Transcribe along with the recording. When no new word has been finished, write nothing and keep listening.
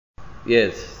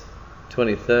yes,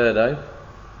 23rd, eh?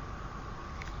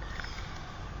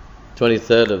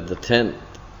 23rd of the 10th,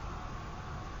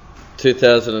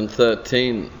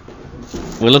 2013.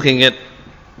 We're looking at,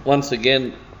 once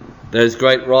again, those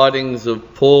great writings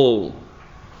of Paul,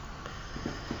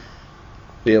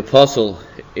 the Apostle,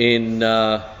 in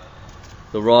the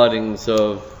writings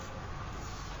of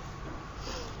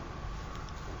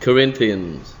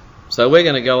Corinthians. So we're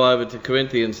going to go over to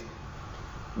Corinthians,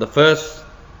 the first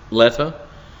letter,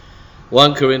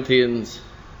 1 Corinthians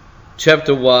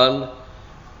chapter 1,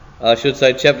 I should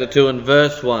say chapter 2 and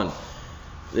verse 1.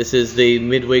 This is the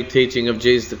midweek teaching of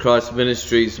Jesus the Christ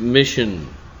Ministries mission.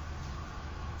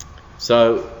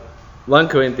 So 1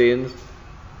 Corinthians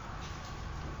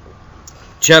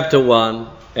chapter 1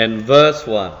 and verse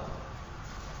 1.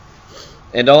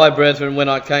 And I, brethren, when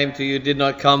I came to you, did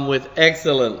not come with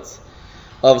excellence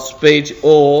of speech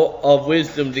or of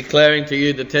wisdom, declaring to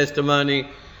you the testimony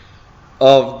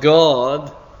of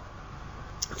God.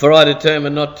 For I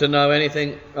determined not to know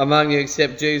anything among you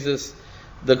except Jesus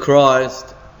the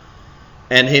Christ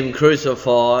and Him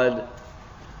crucified.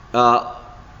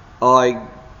 I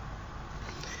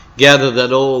gather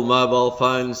that all mobile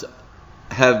phones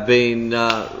have been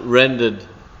rendered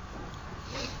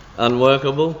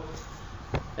unworkable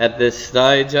at this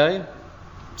stage, eh?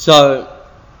 So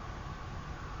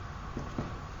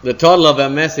the title of our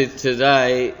message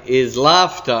today is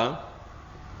Laughter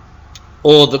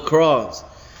or the Cross.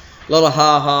 A lot of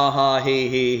ha ha ha,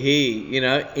 he, you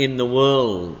know, in the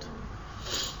world,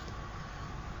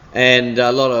 and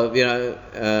a lot of, you know,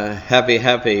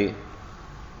 happy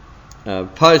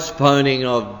postponing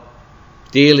of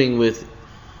dealing with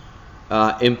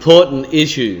important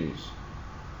issues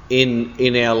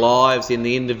in our lives, in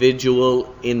the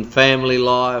individual, in family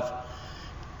life,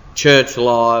 church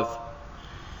life,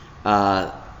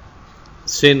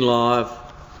 sin life,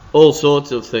 all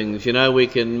sorts of things. You know, we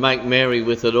can make merry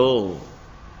with it all.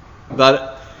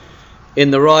 But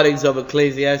in the writings of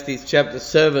Ecclesiastes chapter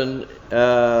 7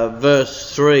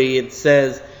 verse 3, it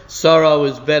says, sorrow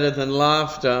is better than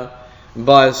laughter, and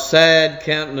by a sad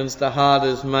countenance the heart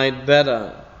is made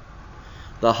better.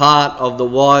 The heart of the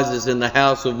wise is in the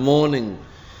house of mourning,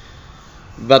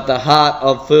 but the heart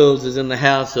of fools is in the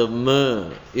house of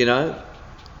myrrh, you know.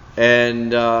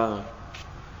 And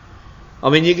I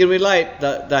mean, you can relate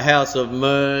the house of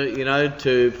myrrh, you know,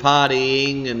 to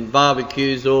partying and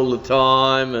barbecues all the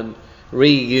time and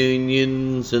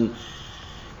reunions and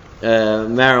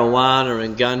marijuana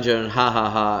and ganja and ha ha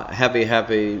ha,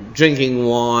 happy, drinking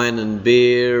wine and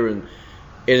beer, and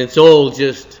it's all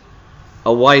just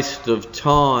a waste of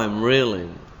time, really.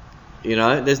 You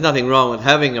know, there's nothing wrong with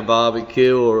having a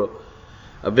barbecue or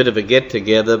a bit of a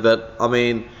get-together, but I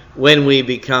mean, when we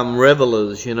become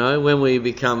revelers, you know, when we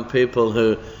become people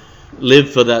who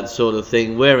live for that sort of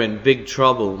thing, we're in big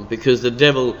trouble, because the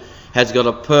devil has got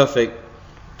a perfect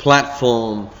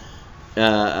platform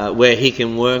where he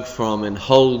can work from and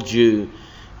hold you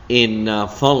in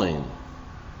folly.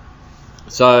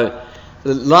 So,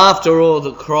 laughter or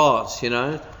the cross, you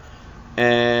know.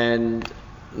 And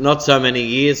not so many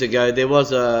years ago, there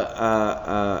was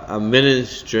a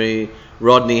ministry,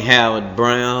 Rodney Howard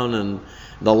Brown and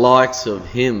the likes of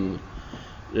him,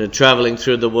 travelling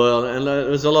through the world, and it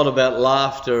was a lot about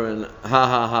laughter and ha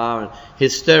ha ha and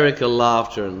hysterical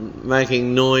laughter and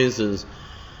making noises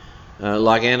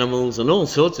like animals, and all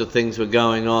sorts of things were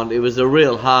going on. It was a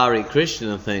real Hare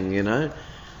Krishna thing, you know.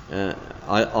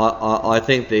 I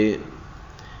think the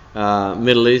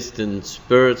Middle Eastern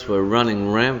spirits were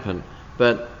running rampant,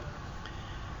 but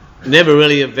never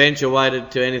really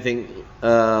eventuated to anything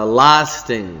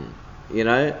lasting, you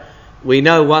know. We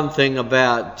know one thing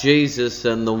about Jesus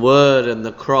and the Word and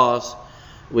the cross.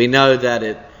 We know that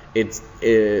it's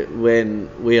when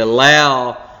we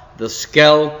allow the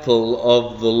scalpel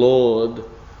of the Lord,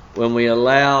 when we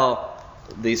allow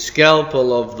the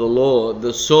scalpel of the Lord,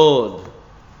 the sword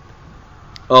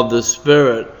of the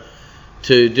Spirit,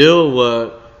 to do a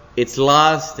work, it's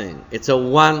lasting. It's a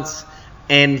once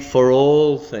and for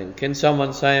all thing. Can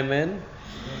someone say amen?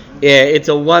 Yeah, it's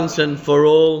a once and for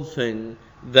all thing.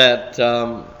 That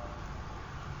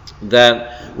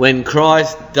when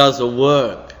Christ does a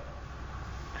work,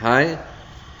 hey,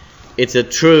 it's a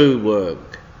true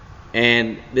work,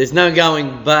 and there's no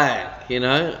going back, you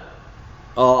know.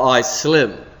 Oh, I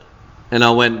slipped and I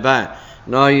went back.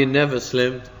 No, you never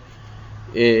slipped.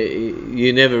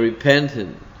 You never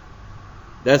repented.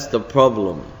 That's the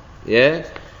problem. Yeah.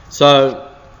 So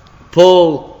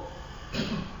Paul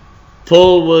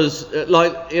was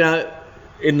like, you know,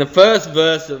 in the first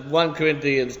verse of 1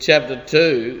 Corinthians chapter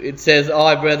 2, it says,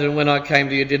 I, brethren, when I came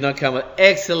to you, did not come with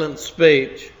excellent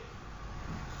speech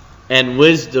and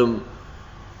wisdom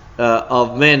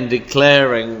of men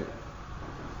declaring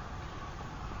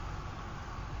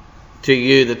to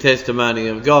you the testimony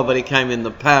of God, but he came in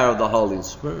the power of the Holy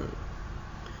Spirit.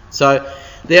 So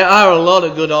there are a lot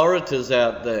of good orators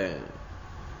out there,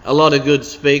 a lot of good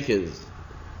speakers.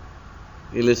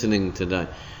 You're listening today.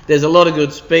 There's a lot of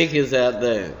good speakers out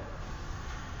there.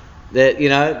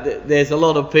 There's a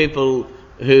lot of people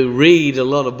who read a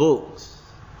lot of books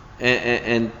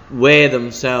and wear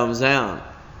themselves out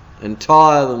and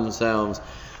tire themselves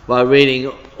by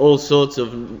reading all sorts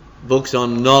of books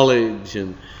on knowledge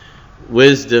and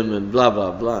wisdom and blah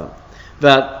blah blah.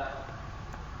 But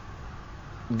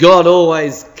God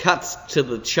always cuts to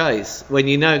the chase. When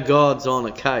you know God's on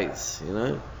a case,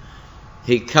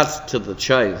 he cuts to the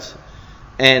chase.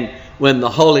 And when the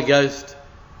Holy Ghost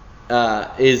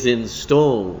is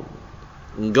installed,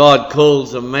 and God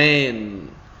calls a man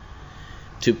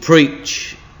to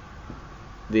preach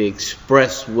the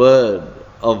express word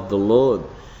of the Lord,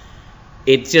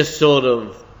 it just sort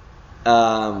of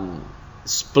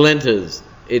splinters.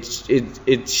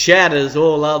 It shatters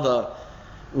all other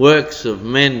works of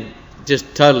men,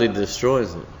 just totally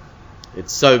destroys it.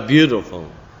 It's so beautiful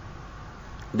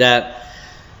that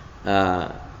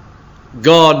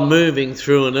God moving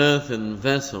through an earthen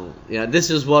vessel. This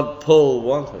is what Paul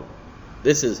wanted.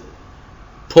 This is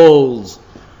Paul's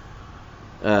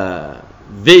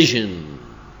vision,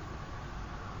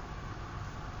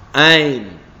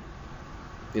 aim.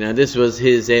 This was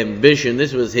his ambition.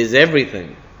 This was his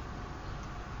everything.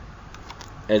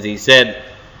 As he said,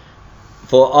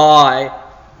 "For I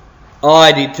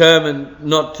determined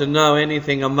not to know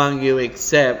anything among you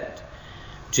except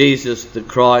Jesus the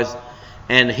Christ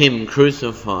and him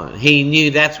crucified." He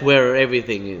knew that's where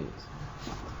everything is.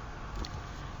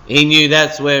 He knew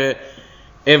that's where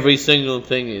every single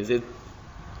thing is.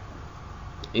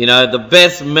 The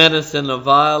best medicine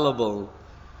available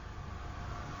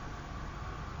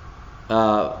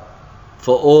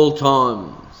for all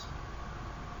times,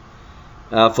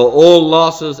 for all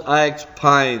losses, aches,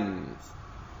 pains.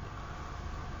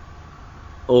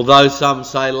 Although some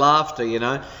say laughter,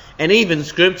 and even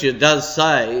Scripture does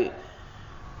say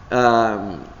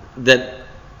that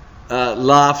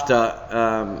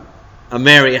laughter, a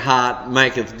merry heart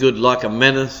maketh good like a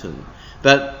medicine.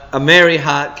 But a merry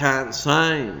heart can't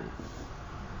save.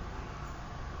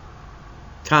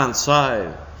 Can't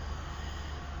save.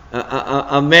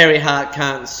 A merry heart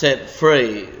can't set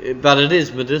free, but it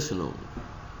is medicinal.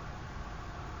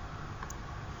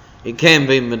 It can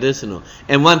be medicinal.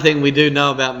 And one thing we do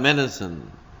know about medicine,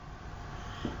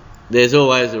 there's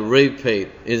always a repeat,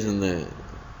 isn't there,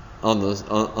 on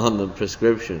the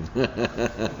prescription.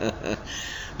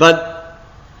 But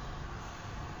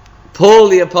Paul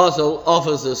the Apostle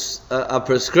offers us a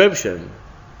prescription,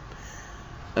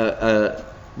 the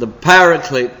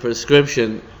Paraclete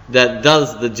prescription that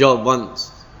does the job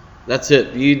once. That's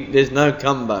it. There's no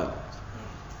comeback.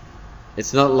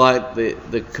 It's not like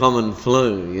the common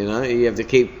flu, You have to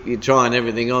keep trying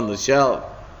everything on the shelf.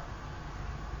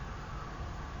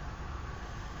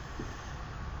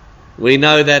 We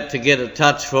know that to get a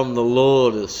touch from the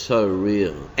Lord is so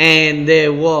real. And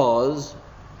there was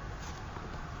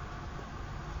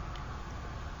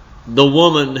the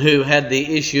woman who had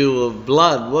the issue of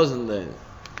blood, wasn't there?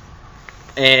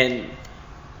 And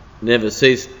never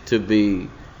ceased to be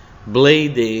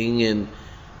bleeding, and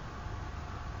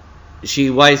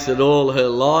she wasted all her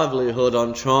livelihood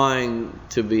on trying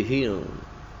to be healed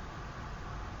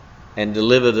and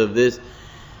delivered of this.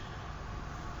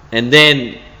 And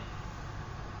then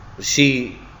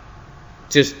she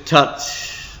just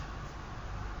touched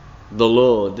the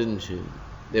Lord, didn't she?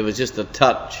 There was just a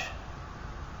touch,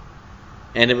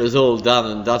 and it was all done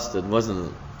and dusted, wasn't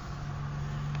it?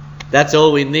 That's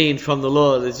all we need from the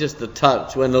Lord, is just a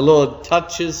touch. When the Lord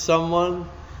touches someone,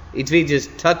 if he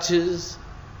just touches.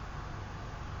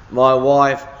 My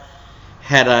wife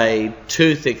had a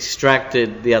tooth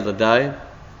extracted the other day,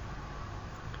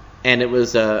 and it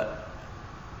was a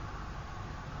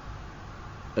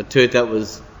tooth that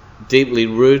was deeply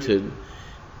rooted,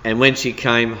 and when she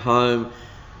came home,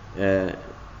 the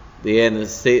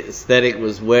anaesthetic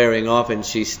was wearing off, and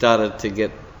she started to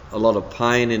get a lot of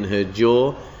pain in her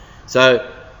jaw. So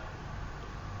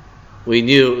we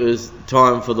knew it was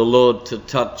time for the Lord to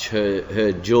touch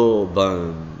her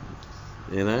jawbone,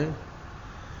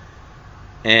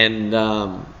 and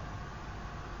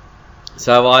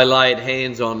so I laid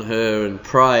hands on her and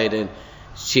prayed, and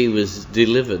she was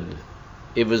delivered.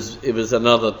 It was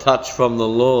another touch from the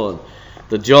Lord.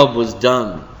 The job was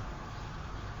done.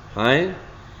 Hey?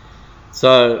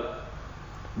 So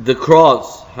the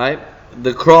cross,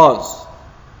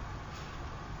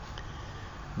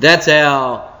 That's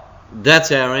our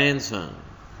answer.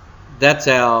 That's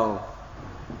our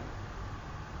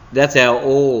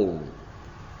all.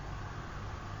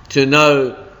 To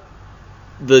know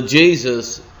the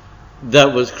Jesus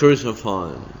that was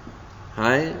crucified.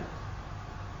 Hey?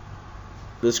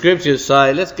 The scriptures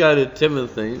say, let's go to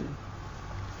Timothy.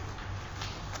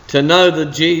 To know the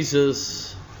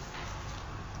Jesus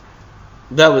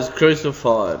that was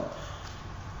crucified.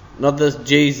 Not this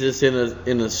Jesus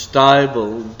in a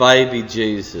stable, baby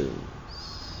Jesus.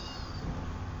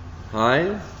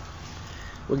 Hey?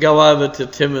 We'll go over to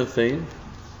Timothy.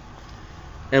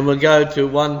 And we'll go to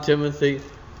 1 Timothy.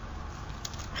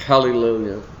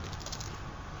 Hallelujah.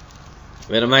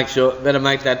 Better make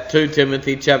that 2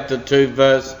 Timothy chapter 2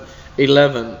 verse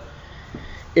 11.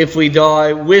 If we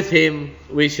die with him,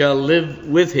 we shall live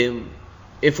with him.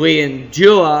 If we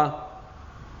endure,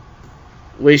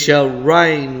 we shall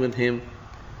reign with him.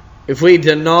 If we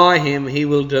deny him, he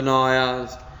will deny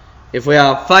us. If we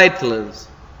are faithless,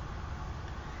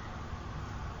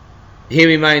 he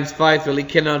remains faithful. He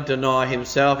cannot deny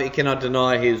himself. He cannot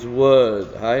deny his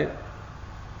word. Hey?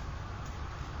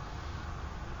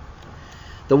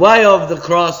 The way of the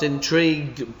cross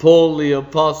intrigued Paul the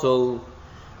Apostle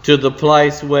to the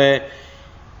place where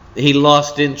he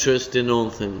lost interest in all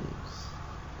things.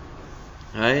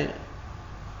 Hey?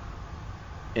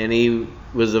 And he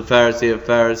was a Pharisee of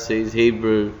Pharisees,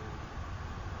 Hebrew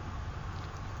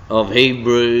of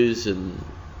Hebrews, and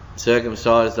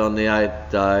circumcised on the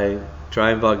 8th day,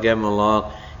 trained by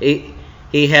Gamaliel.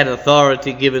 He had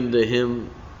authority given to him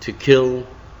to kill,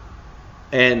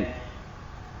 and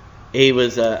he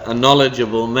was a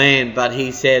knowledgeable man, but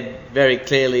he said very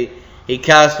clearly, he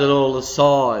cast it all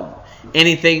aside.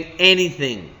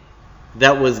 Anything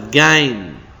that was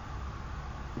gain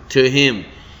to him,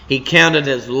 he counted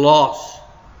as loss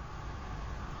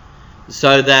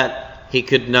so that he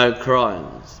could know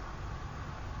Christ.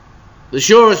 The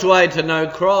surest way to know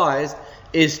Christ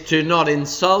is to not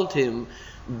insult him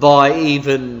by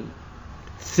even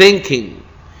thinking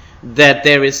that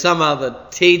there is some other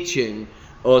teaching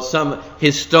or some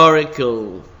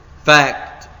historical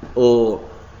fact or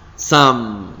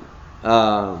some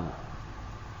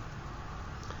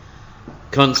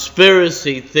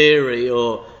conspiracy theory,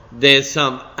 or there's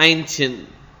some ancient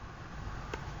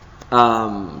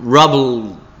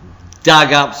rubble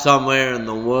dug up somewhere in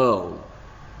the world.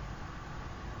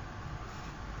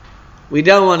 We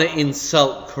don't want to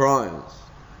insult Christ.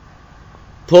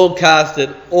 Paul cast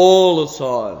it all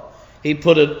aside. He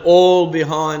put it all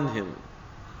behind him.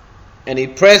 And he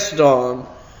pressed on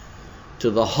to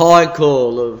the high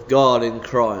call of God in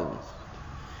Christ.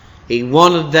 He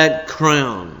wanted that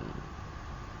crown.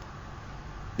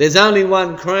 There's only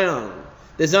one crown.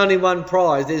 There's only one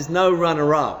prize. There's no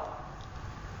runner-up.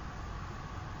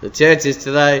 The churches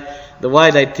today, the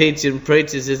way they teach and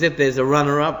preach is as if there's a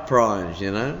runner-up prize,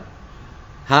 you know.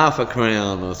 Half a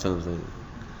crown or something.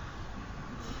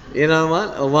 You know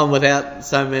what? Or one without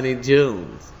so many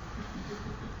jewels.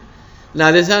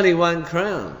 No, there's only one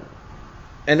crown.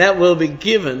 And that will be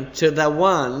given to the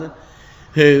one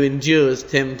who endures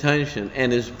temptation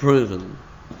and is proven.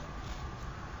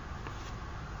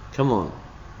 Come on.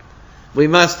 We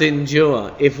must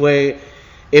endure if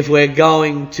we're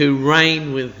going to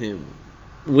reign with him.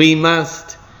 We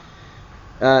must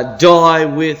die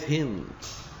with him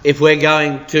if we're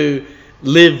going to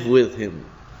live with him.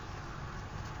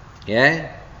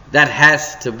 Yeah? That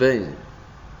has to be.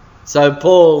 So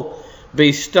Paul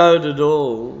bestowed it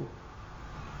all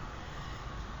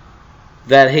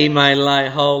that he may lay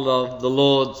hold of the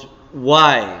Lord's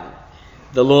way,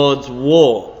 the Lord's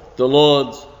walk, the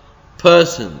Lord's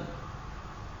person.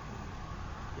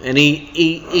 And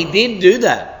he did do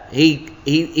that.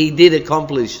 He did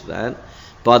accomplish that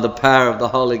by the power of the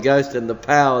Holy Ghost and the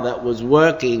power that was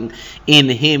working in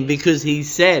him, because he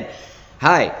said,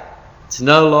 hey, it's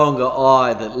no longer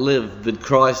I that live, but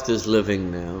Christ is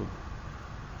living now.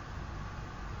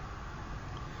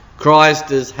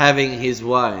 Christ is having his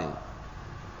way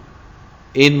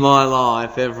in my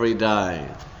life every day.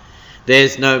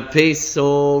 There's no peace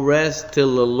or rest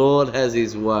till the Lord has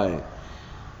his way.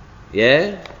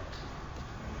 Yeah?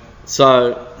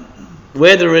 So,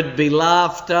 whether it be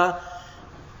laughter,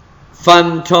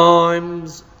 fun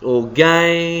times, or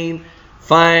gain,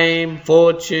 fame,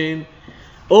 fortune,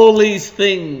 all these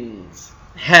things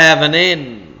have an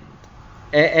end.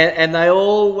 And they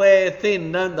all wear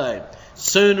thin, don't they?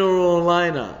 Sooner or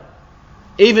later.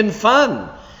 Even fun.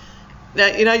 Now,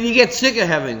 you know, you get sick of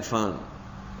having fun.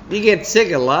 You get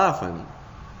sick of laughing.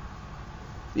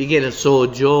 You get a sore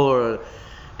jaw,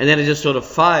 and then it just sort of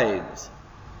fades.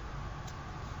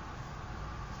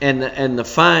 and the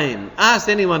fame. Ask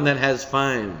anyone that has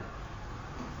fame.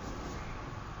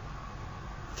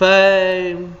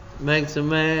 Fame makes a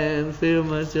man feel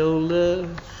much older.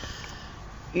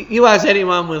 You ask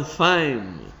anyone with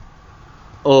fame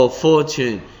or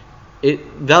fortune,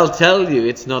 they'll tell you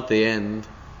it's not the end.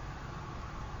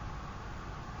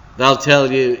 They'll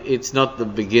tell you it's not the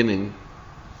beginning.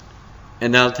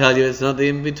 And they'll tell you it's not the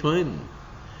in-between.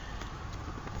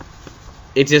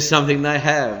 It's just something they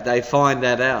have. They find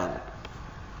that out.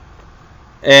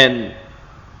 And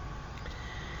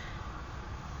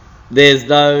there's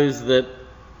those that,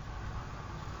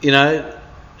 you know,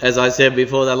 as I said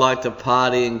before, they like to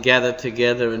party and gather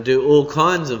together and do all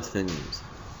kinds of things.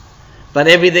 But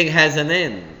everything has an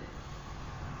end.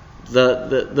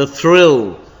 The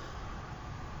thrill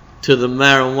to the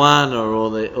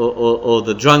marijuana or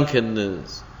the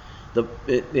drunkenness,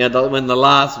 when the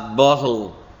last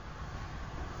bottle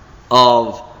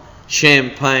of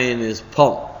champagne is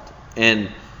popped,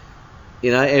 and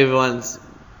everyone's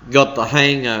got the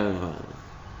hangover.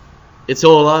 It's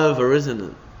all over, isn't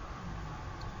it?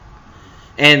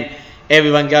 And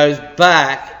everyone goes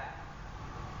back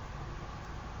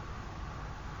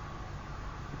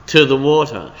to the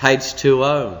water,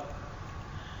 H2O.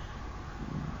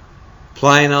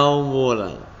 Plain old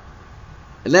water.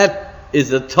 And that is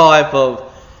the type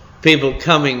of people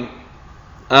coming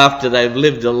after they've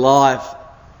lived a life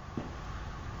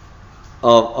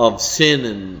of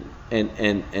sin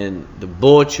and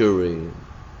debauchery.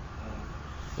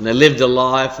 And they lived a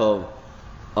life of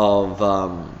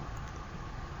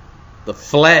the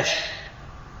flesh,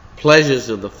 pleasures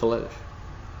of the flesh,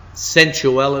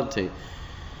 sensuality.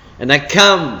 And they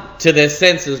come to their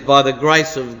senses by the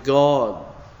grace of God.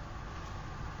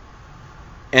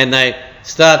 And they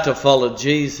start to follow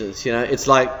Jesus. It's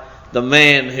like the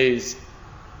man who's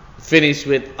finished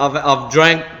with, I've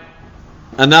drank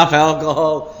enough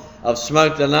alcohol, I've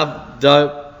smoked enough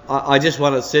dope, I just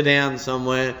want to sit down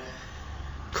somewhere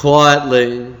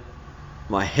quietly,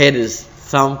 my head is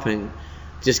thumping,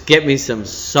 just get me some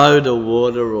soda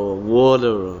water or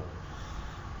water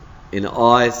in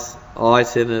ice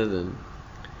in it,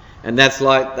 and that's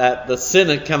like that, the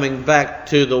sinner coming back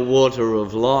to the water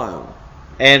of life.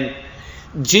 And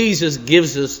Jesus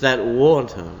gives us that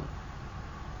water,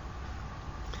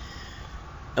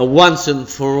 and once and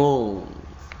for all,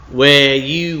 where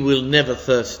you will never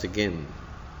thirst again,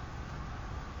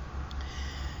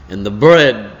 and the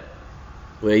bread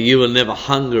where you will never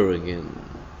hunger again.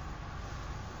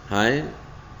 Hey?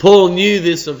 Paul knew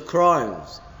this of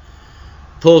Christ.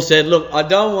 Paul said, look, I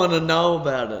don't want to know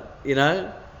about it,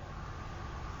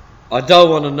 I don't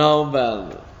want to know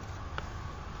about it.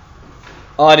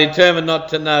 I determined not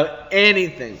to know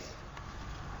anything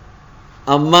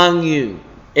among you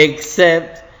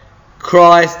except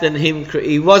Christ and Him.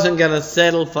 He wasn't going to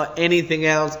settle for anything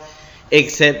else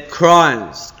except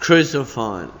Christ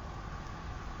crucified.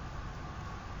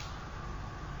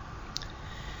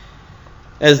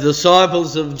 As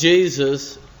disciples of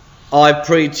Jesus, I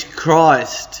preach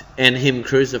Christ and Him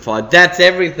crucified. That's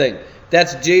everything.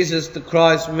 That's Jesus the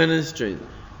Christ ministry.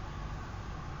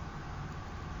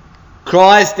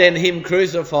 Christ and Him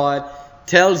crucified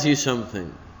tells you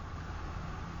something.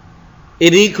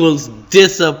 It equals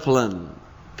discipline.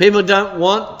 People don't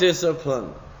want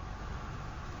discipline.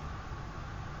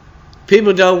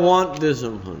 People don't want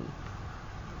discipline.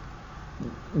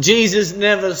 Jesus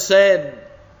never said,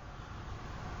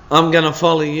 I'm going to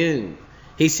follow you.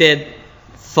 He said,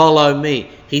 follow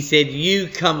me. He said, you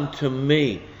come to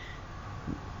me.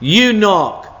 You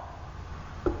knock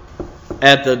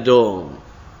at the door.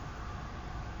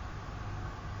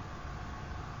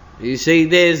 You see,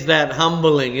 there's that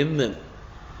humbling, isn't it?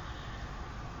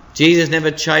 Jesus never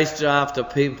chased after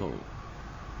people.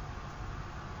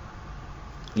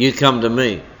 You come to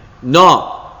me.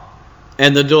 Knock,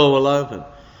 and the door will open.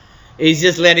 He's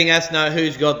just letting us know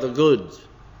who's got the goods.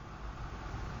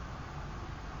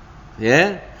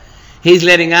 Yeah? He's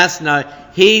letting us know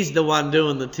He's the one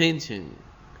doing the teaching.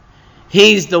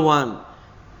 He's the one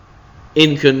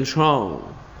in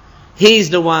control. He's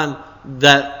the one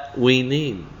that we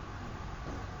need.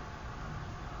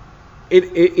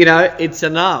 It's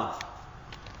enough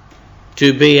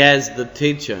to be as the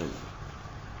teacher.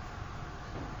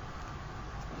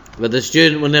 But the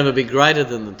student will never be greater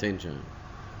than the teacher.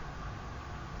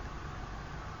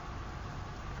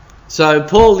 So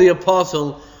Paul the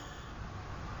Apostle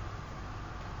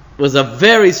was a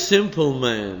very simple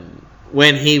man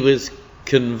when he was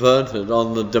converted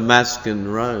on the Damascus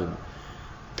road.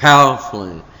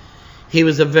 Powerfully. He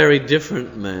was a very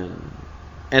different man.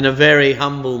 And a very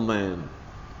humble man.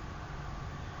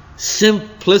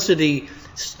 Simplicity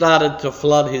started to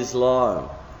flood his life.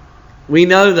 We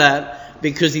know that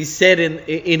because he said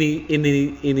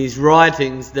in his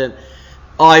writings that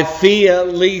I fear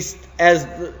lest as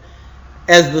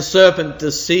the serpent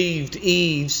deceived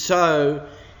Eve, so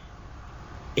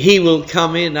he will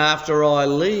come in after I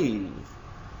leave.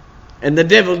 And the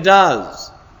devil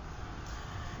does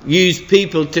use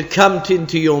people to come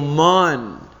into your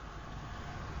mind,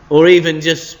 or even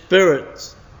just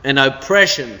spirits and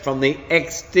oppression from the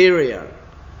exterior.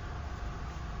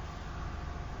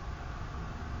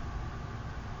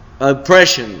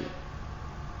 Oppression.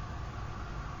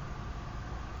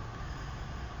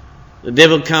 The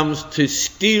devil comes to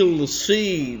steal the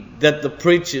seed that the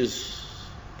preachers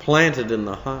planted in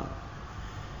the heart.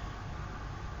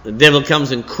 The devil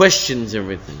comes and questions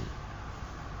everything.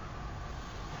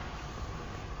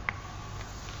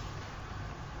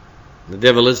 The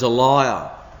devil is a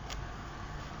liar.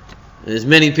 There's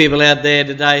many people out there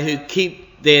today who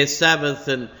keep their Sabbath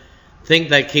and think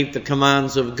they keep the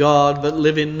commands of God but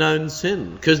live in known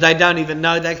sin because they don't even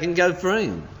know they can go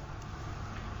free.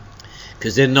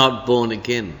 Because they're not born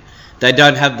again. They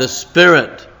don't have the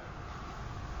Spirit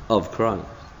of Christ.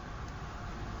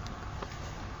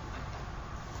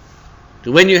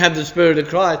 So when you have the Spirit of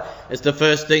Christ, it's the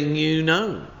first thing you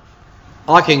know.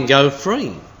 I can go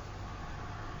free.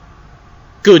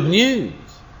 Good news.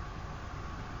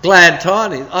 Glad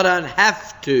tidings. I don't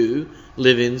have to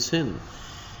live in sin.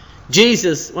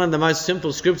 Jesus, one of the most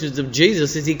simple scriptures of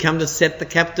Jesus is he come to set the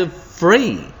captive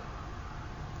free.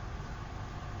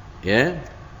 Yeah?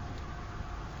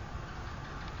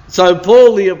 So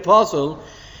Paul the Apostle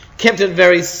kept it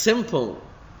very simple.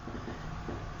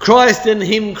 Christ and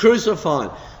him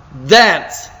crucified.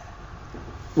 That's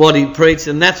what he preached,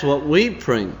 and that's what we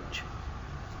preach.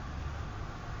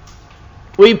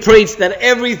 We preach that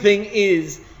everything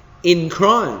is in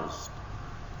Christ.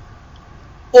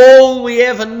 All we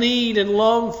ever need and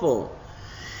long for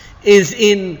is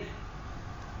in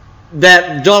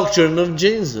that doctrine of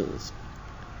Jesus.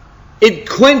 It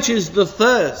quenches the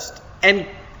thirst and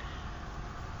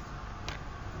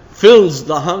fills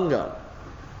the hunger.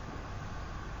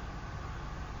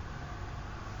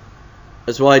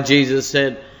 That's why Jesus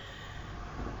said,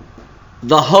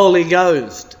 the Holy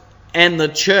Ghost and the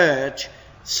church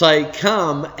say,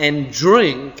 come and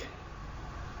drink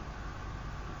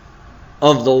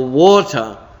of the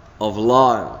water of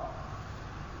life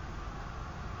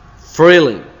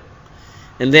freely.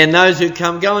 And then those who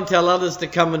come, go and tell others to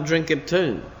come and drink it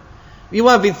too. You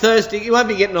won't be thirsty, you won't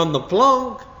be getting on the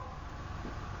plonk.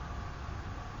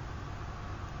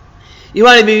 You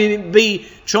won't even be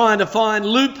trying to find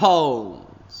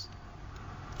loopholes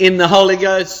in the Holy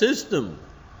Ghost system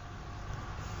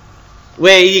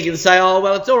where you can say, oh,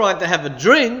 well, it's all right to have a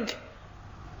drink.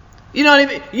 You know what I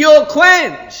mean? You're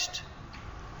quenched.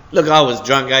 Look, I was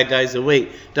drunk 8 days a week.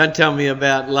 Don't tell me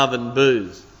about loving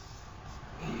booze.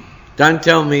 Don't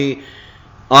tell me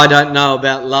I don't know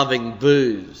about loving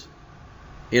booze.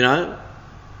 You know?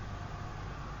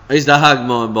 I used to hug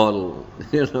my bottle.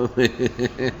 You know what I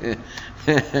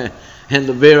mean? And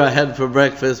the beer I had for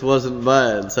breakfast wasn't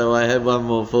bad, so I had one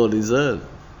more for dessert.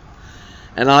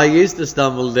 And I used to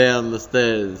stumble down the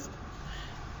stairs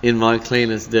in my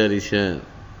cleanest dirty shirt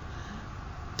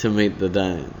to meet the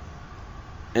day.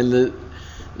 And the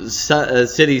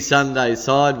city Sunday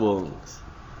sidewalks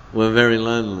were very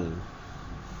lonely.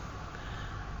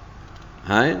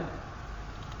 Hey?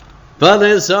 But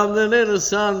there's something in a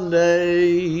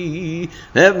Sunday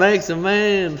that makes a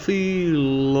man feel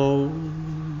alone.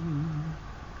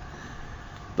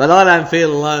 But I don't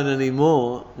feel alone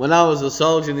anymore. When I was a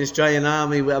soldier in the Australian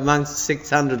Army amongst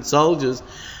 600 soldiers,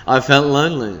 I felt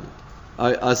lonely.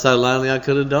 I was so lonely I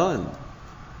could have died.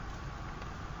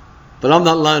 But I'm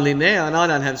not lonely now, and I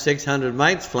don't have 600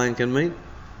 mates flanking me.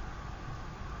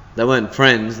 They weren't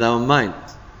friends, they were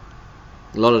mates.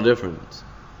 A lot of difference.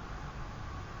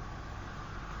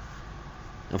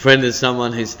 A friend is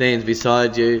someone who stands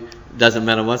beside you, doesn't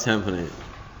matter what's happening.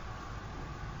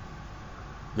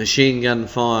 Machine gun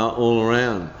fire all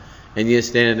around, and you're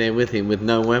standing there with him with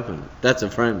no weapon. That's a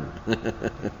friend.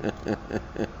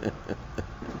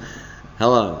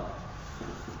 Hello.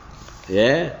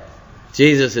 Yeah?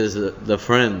 Jesus is the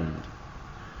friend.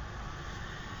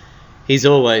 He's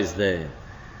always there.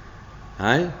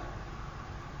 Hey?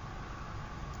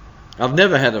 I've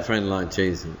never had a friend like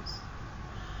Jesus.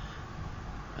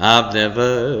 I've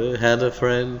never had a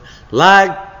friend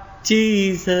like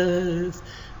Jesus.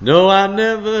 No, I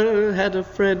never had a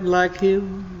friend like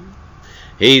him.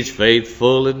 He's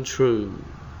faithful and true.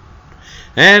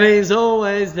 and He's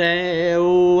always there.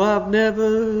 Oh, I've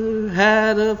never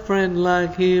had a friend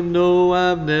like Him. No,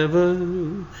 I've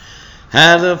never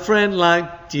had a friend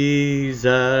like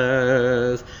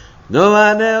Jesus. No,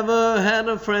 I never had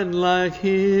a friend like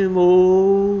Him.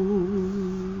 Oh,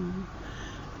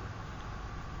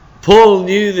 Paul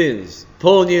knew this.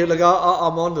 Paul knew, look,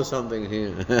 I'm onto something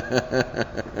here.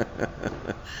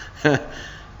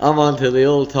 I'm onto the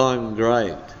all-time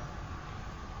great.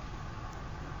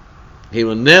 He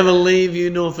will never leave you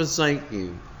nor forsake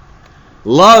you.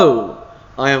 Lo,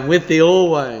 I am with thee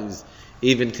always,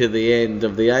 even to the end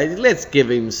of the age. Let's give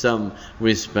Him some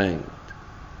respect.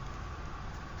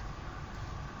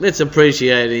 Let's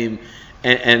appreciate Him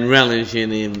and relish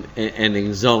in Him and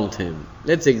exalt Him.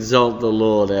 Let's exalt the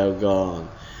Lord our God.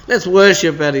 Let's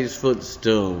worship at His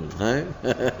footstool. Hey?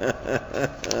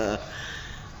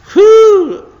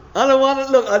 Whew! I don't want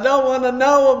to look. I don't want to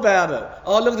know about it.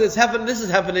 Oh, look, this happened. This is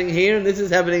happening here, and this is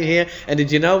happening here. And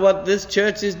did you know what this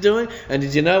church is doing? And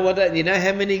did you know what? You know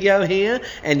how many go here?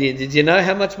 And did you know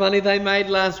how much money they made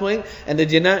last week? And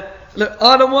did you know? Look,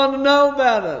 I don't want to know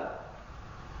about it.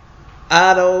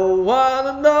 I don't want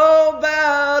to know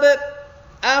about it.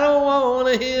 I don't want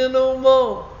to hear no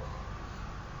more.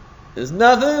 There's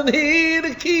nothing here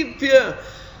to keep you,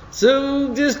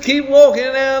 so just keep walking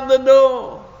out the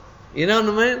door. You know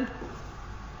what I mean?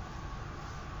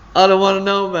 I don't want to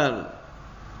know about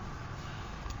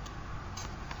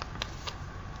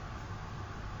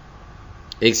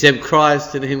it. Except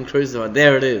Christ and Him crucified.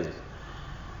 There it is.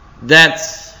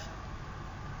 That's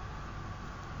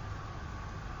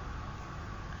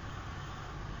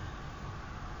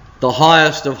the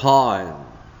highest of highs.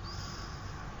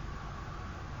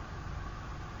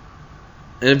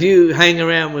 And if you hang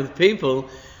around with people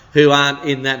who aren't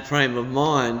in that frame of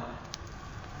mind,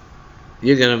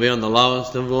 you're going to be on the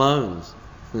lowest of lows.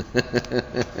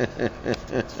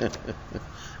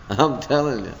 I'm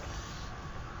telling you.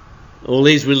 All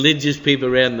these religious people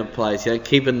around the place, you know,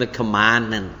 keeping the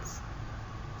commandments,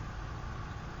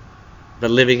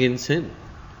 but living in sin.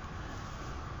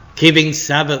 Keeping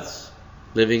Sabbaths,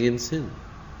 living in sin.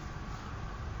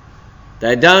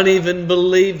 They don't even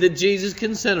believe that Jesus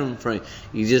can set them free.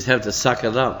 You just have to suck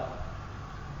it up.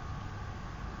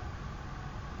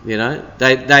 You know,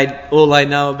 they all they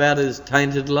know about is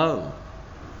tainted love.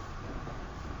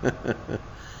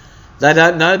 They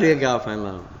don't know the agape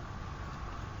love.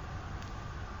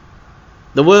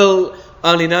 The world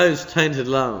only knows tainted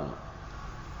love.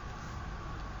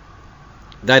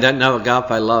 They don't know agape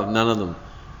love, none of them.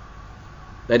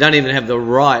 They don't even have the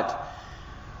right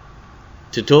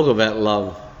to talk about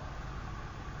love,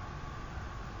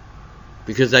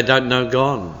 because they don't know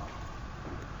God.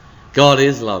 God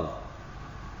is love.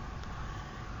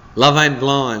 Love ain't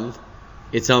blind,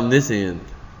 it's omniscient.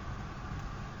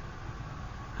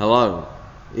 Hello.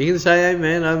 You can say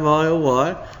amen, oh my, oh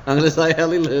why. I'm going to say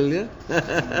hallelujah.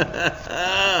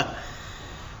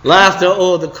 Laughter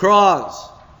or the cross.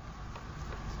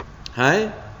 Hey?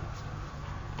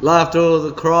 Laughter or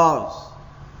the cross.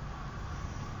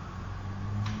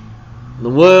 The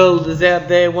world is out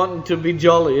there wanting to be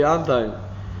jolly, aren't they?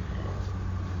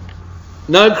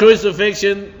 No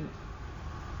crucifixion,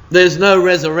 there's no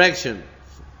resurrection.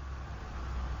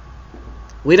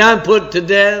 We don't put to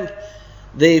death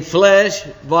the flesh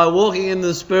by walking in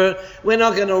the Spirit. We're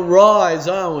not going to rise,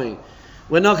 are we?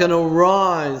 We're not going to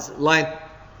rise like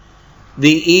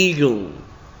the eagle.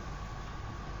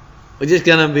 We're just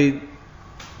going to be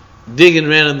digging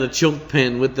around in the chook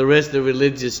pen with the rest of the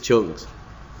religious chooks.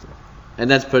 And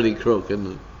that's pretty crook,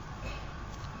 isn't it?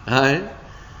 Hey?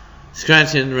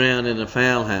 Scratching around in a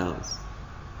fowl house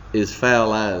is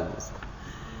foul as.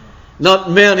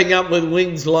 Not mounting up with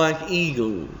wings like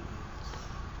eagles.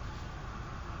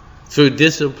 Through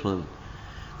discipline.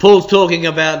 Paul's talking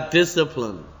about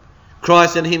discipline.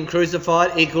 Christ and Him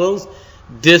crucified equals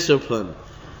discipline.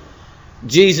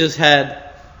 Jesus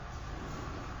had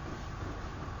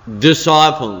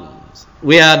disciples.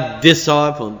 We are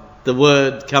discipled. The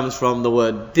word comes from the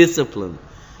word discipline.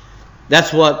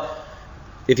 That's what,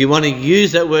 if you want to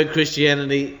use that word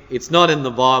Christianity, it's not in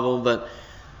the Bible, but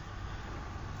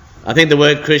I think the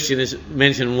word Christian is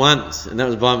mentioned once, and that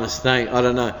was by mistake. I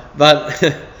don't know. But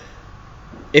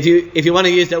if you want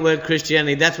to use that word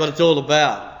Christianity, that's what it's all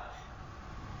about.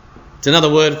 It's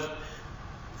another word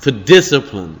for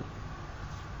discipline.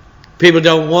 People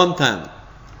don't want that.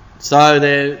 So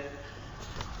they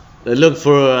look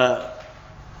for a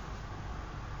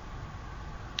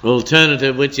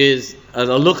alternative, which is a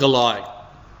look-alike.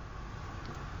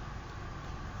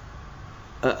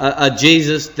 A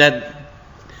Jesus that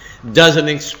doesn't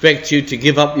expect you to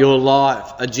give up your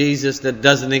life, a Jesus that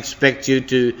doesn't expect you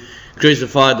to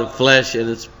crucify the flesh and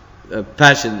its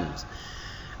passions,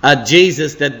 a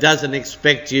Jesus that doesn't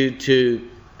expect you to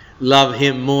love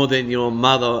him more than your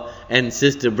mother and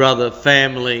sister, brother,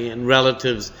 family and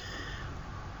relatives,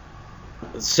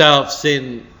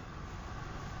 self-sin,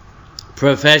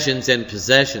 professions and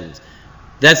possessions.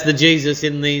 That's the Jesus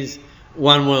in these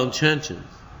one world churches,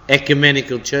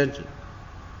 ecumenical churches.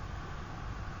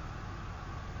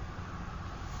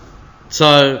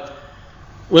 So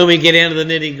when we get down to the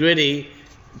nitty gritty,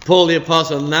 Paul the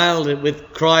Apostle nailed it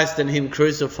with Christ and him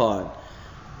crucified.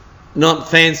 Not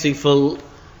fanciful,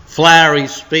 flowery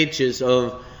speeches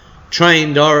of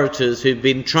trained orators who've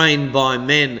been trained by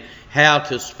men how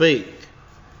to speak.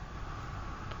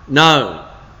 No.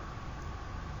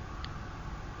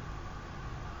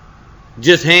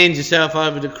 Just hand yourself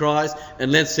over to Christ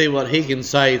and let's see what he can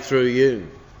say through you.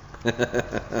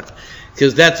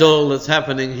 Because that's all that's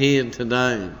happening here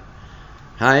today.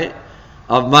 Hey,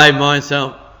 I've made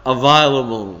myself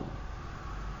available.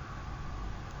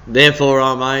 Therefore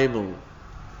I'm able,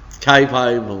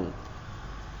 capable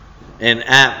and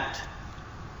apt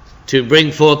to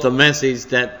bring forth a message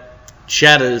that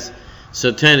shatters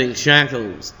satanic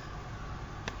shackles.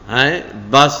 Hey,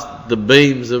 bust the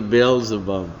beams of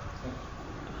Beelzebub,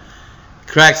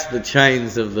 cracks the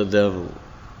chains of the devil,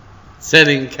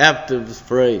 setting captives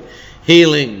free,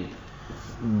 healing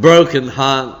broken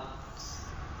hearts,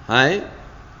 hey?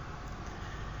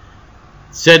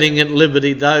 Setting at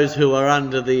liberty those who are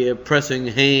under the oppressing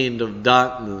hand of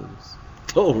darkness.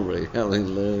 Glory,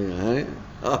 hallelujah, hey?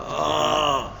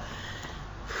 Oh,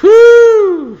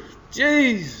 whoo,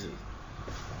 Jesus.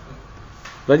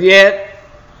 But yet,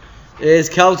 there's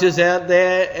cultures out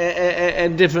there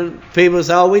and different people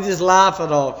say, oh, we just laugh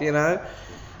it off, you know.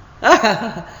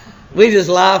 We just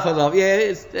laugh it off. Yeah,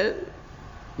 it's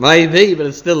maybe, but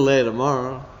it's still there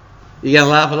tomorrow. You're going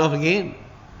to laugh it off again.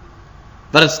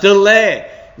 But it's still there.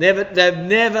 They've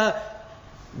never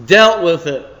dealt with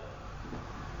it.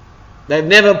 They've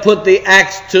never put the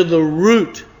axe to the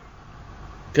root,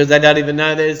 because they don't even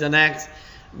know there's an axe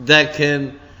that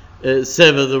can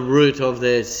sever the root of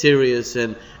their serious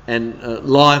and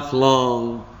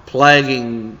lifelong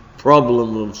plaguing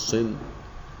problem of sin.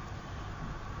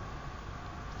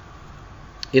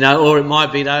 You know, or it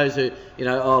might be those who, you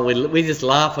know, oh, we just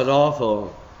laugh it off,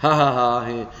 or ha ha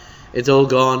ha, it's all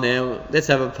gone now, let's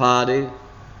have a party.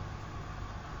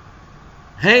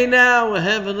 Hey now, we're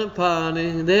having a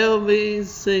party, there'll be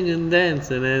singing,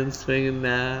 dancing and swinging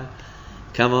now,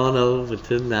 come on over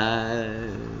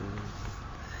tonight.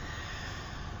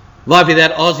 Might be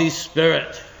that Aussie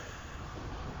spirit,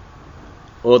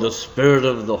 or the spirit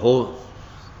of the horse,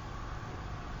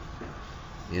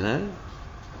 you know?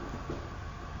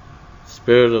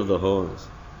 Spirit of the horse,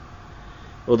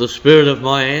 or the spirit of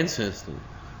my ancestors.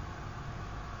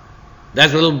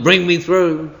 That's what'll bring me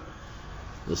through.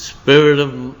 The spirit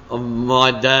of my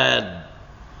dad.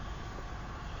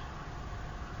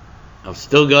 I've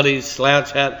still got his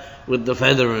slouch hat with the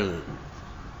feather in it,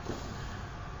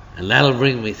 and that'll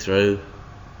bring me through.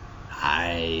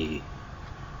 Aye.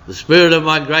 The spirit of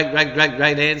my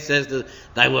great ancestors.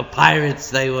 They were pirates.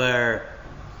 They were.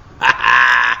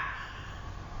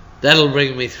 That'll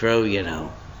bring me through, you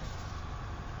know.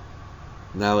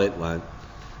 No, it won't.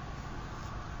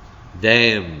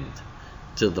 Damned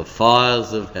to the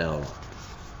fires of hell.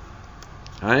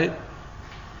 Right?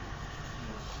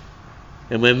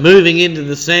 And we're moving into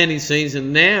the sandy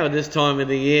season now at this time of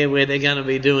the year, where they're going to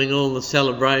be doing all the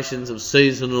celebrations of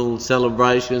seasonal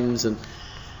celebrations and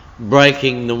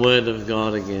breaking the word of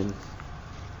God again.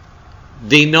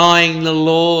 Denying the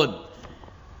Lord.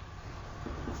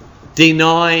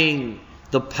 Denying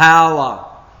the power.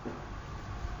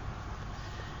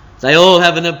 They all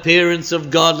have an appearance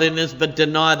of godliness, but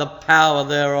deny the power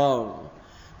thereof.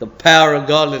 The power of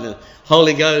godliness.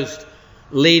 Holy Ghost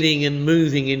leading and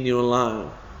moving in your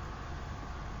life.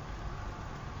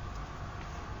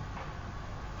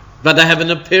 But they have an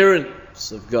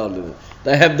appearance of godliness.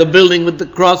 They have the building with the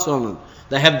cross on it.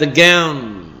 They have the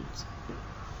gowns.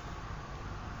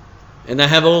 And they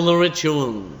have all the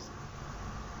rituals.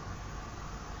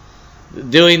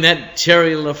 Doing that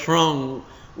cherry lafrong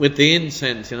with the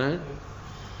incense, you know.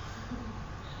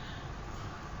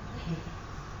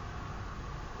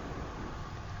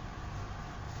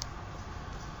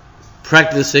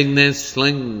 Practicing their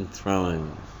sling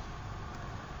throwing.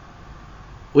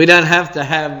 We don't have to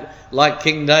have, like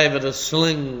King David, a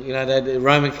sling. You know, the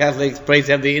Roman Catholic priests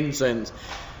have the incense.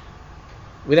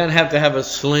 We don't have to have a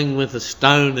sling with a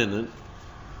stone in it,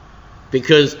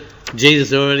 because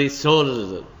Jesus already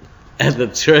sorted it at the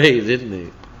tree,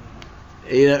 didn't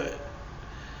he? You know,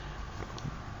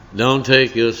 don't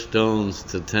take your stones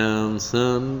to town,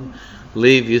 son.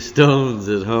 Leave your stones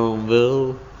at home,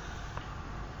 Bill.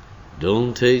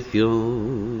 Don't take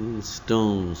your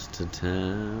stones to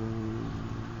town.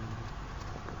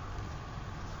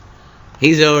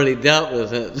 He's already dealt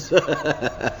with it.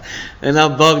 And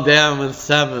I'm bogged down with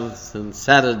Sabbaths and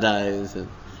Saturdays and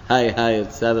hey,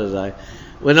 it's Saturday.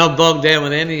 We're not bogged down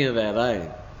with any of that, eh?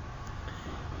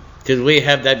 Because we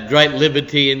have that great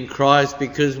liberty in Christ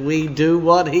because we do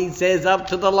what He says up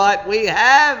to the light we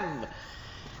have.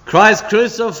 Christ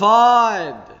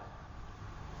crucified.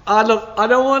 I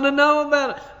don't want to know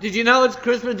about it. Did you know it's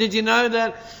Christmas? Did you know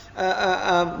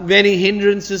that Benny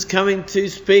Hindrance is coming to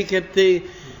speak at the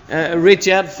Reach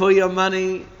Out for Your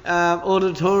Money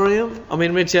auditorium? I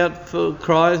mean, Reach Out for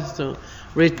Christ. Or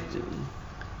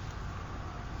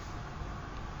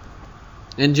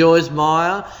and Joyce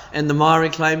Meyer and the Meyer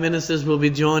Reclaim ministers will be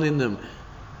joining them,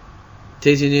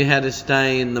 teaching you how to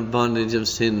stay in the bondage of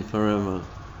sin forever.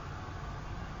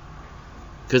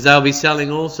 Because they'll be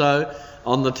selling also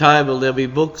on the table, there'll be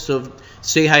books of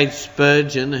C.H.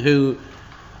 Spurgeon, who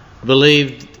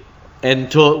believed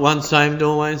and taught once saved,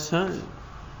 always saved.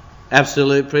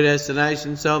 Absolute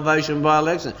predestination, salvation by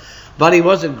election. But he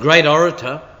was a great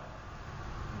orator.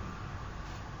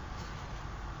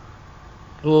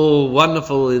 Oh,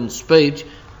 wonderful in speech.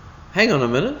 Hang on a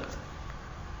minute.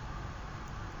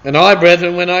 And I,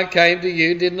 brethren, when I came to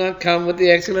you, did not come with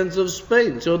the excellence of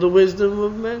speech or the wisdom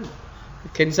of men.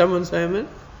 Can someone say amen?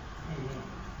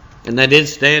 And they did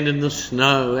stand in the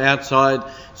snow outside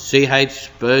C.H.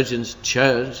 Spurgeon's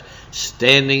church,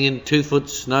 standing in 2-foot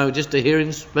snow just to hear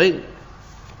him speak.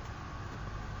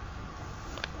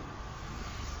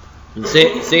 And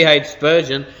C.H.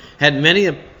 Spurgeon had many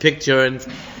a picture and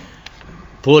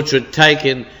portrait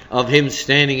taken of him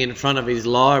standing in front of his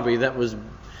library that was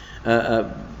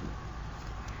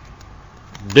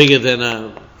bigger than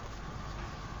a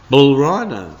bull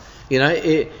rhino. You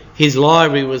know, his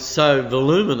library was so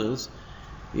voluminous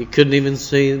you couldn't even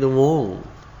see the wall.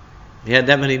 He had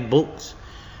that many books.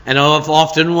 And I've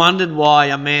often wondered why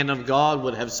a man of God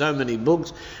would have so many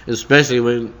books, especially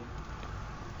when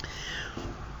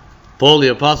Paul the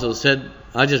Apostle said,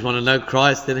 I just want to know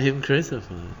Christ and Him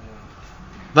crucified.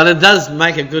 But it does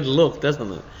make a good look,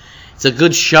 doesn't it? It's a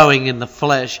good showing in the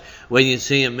flesh when you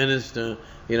see a minister,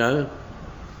 you know,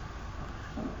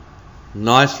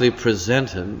 nicely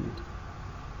presented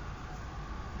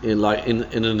in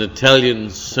an Italian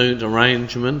suit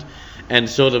arrangement and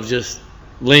sort of just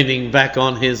leaning back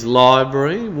on his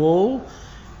library wall,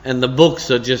 and the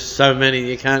books are just so many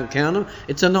you can't count them.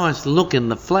 It's a nice look in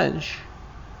the flesh,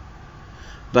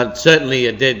 but certainly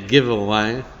a dead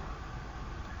giveaway.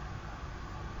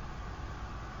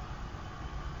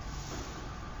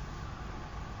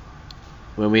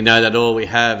 When we know that all we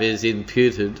have is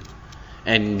imputed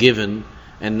and given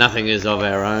and nothing is of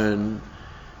our own.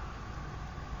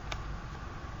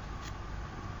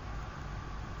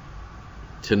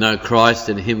 To know Christ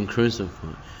and Him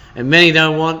crucified. And many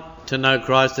don't want to know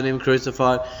Christ and Him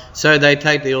crucified, so they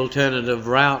take the alternative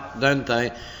route, don't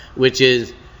they? Which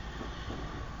is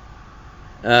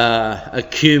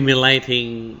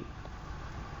accumulating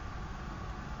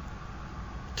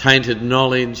tainted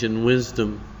knowledge and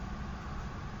wisdom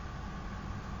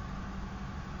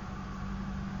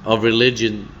of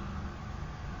religion.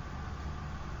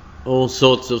 All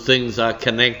sorts of things are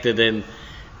connected and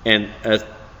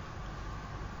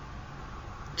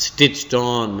stitched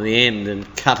on the end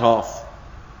and cut off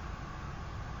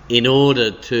in order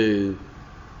to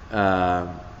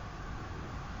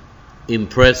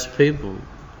impress people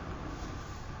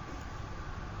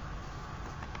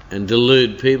and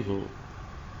delude people,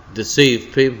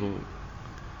 deceive people.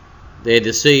 They're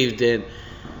deceived and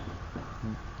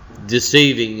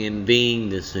deceiving and being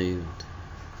deceived.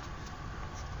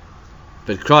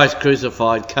 But Christ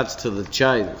crucified cuts to the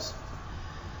chase.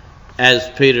 As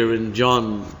Peter and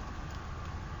John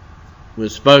were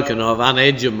spoken of,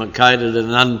 uneducated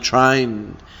and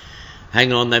untrained.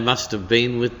 Hang on, they must have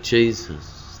been with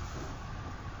Jesus.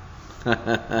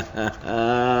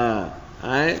 Right?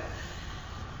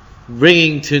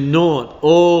 Bringing to naught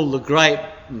all the great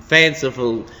and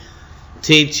fanciful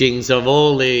teachings of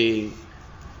all the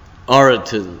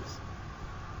orators.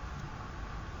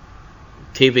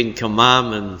 Keeping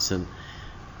commandments and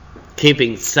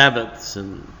keeping Sabbaths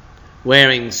and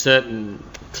wearing certain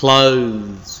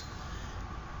clothes,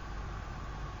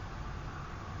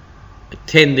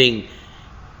 attending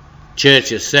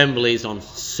church assemblies on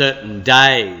certain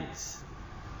days.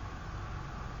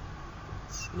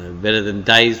 It's no better than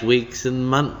days, weeks and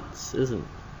months, isn't it?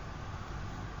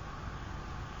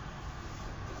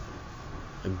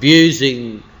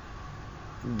 abusing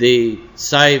the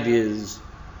Saviour's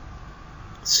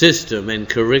system and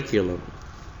curriculum,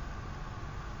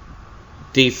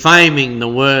 defaming the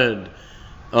word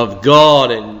of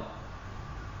God and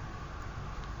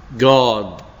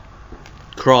God,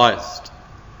 Christ.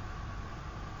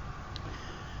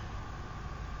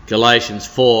 Galatians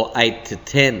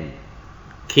 4:8-10,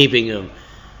 keeping of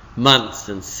months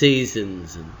and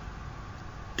seasons and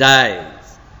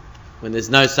days, when there's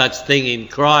no such thing in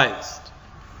Christ,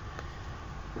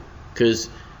 because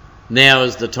now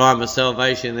is the time of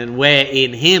salvation and we're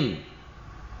in Him.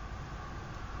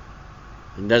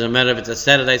 It doesn't matter if it's a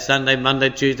Saturday, Sunday, Monday,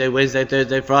 Tuesday, Wednesday,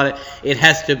 Thursday, Friday. It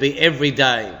has to be every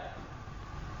day,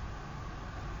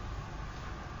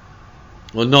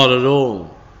 or not at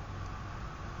all.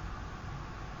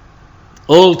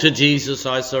 All to Jesus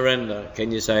I surrender.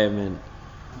 Can you say amen?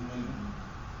 Amen.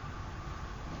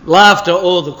 Laughter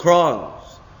or the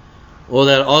cries, or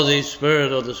that Aussie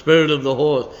spirit, or the spirit of the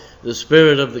horse, the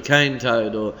spirit of the cane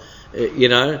toad, or,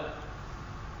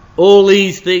 all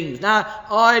these things. No,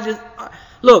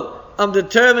 look, I'm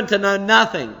determined to know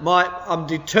nothing. I'm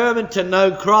determined to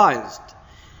know Christ,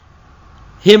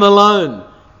 Him alone,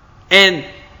 and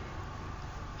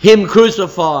Him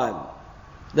crucified,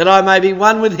 that I may be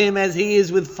one with Him as He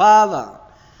is with Father,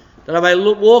 that I may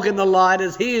walk in the light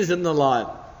as He is in the light,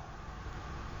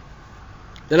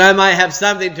 that I may have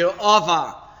something to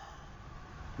offer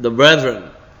the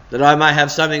brethren, that I may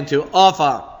have something to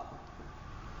offer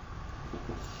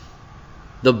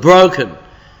the broken,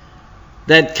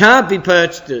 that can't be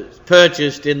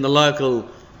purchased in the local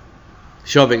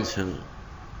shopping centre.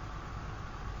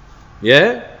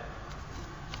 Yeah?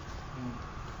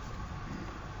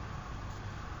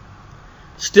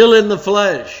 Still in the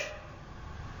flesh,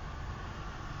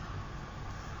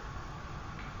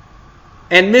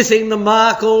 and missing the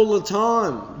mark all the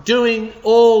time, doing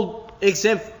all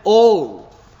except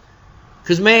all,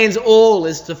 because man's all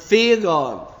is to fear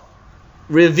God,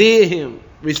 revere Him,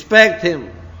 respect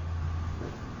Him,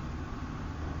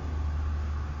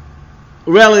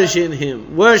 relish in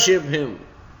Him, worship Him,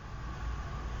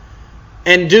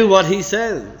 and do what He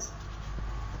says.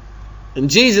 And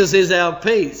Jesus is our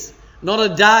peace. Not a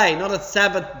day, not a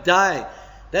Sabbath day.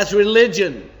 That's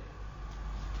religion.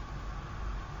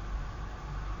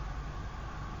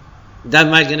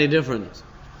 Doesn't make any difference.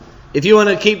 If you want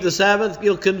to keep the Sabbath,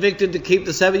 you're convicted to keep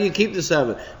the Sabbath, you keep the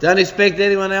Sabbath. Don't expect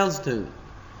anyone else to.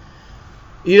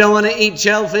 You don't want to eat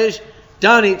shellfish?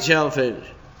 Don't eat shellfish.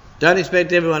 Don't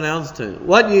expect everyone else to.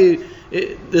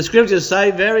 The scriptures say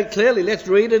very clearly, let's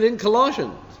read it in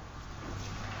Colossians.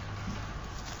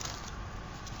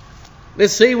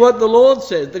 Let's see what the Lord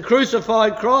says, the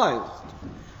crucified Christ.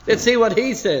 Let's see what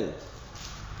He says.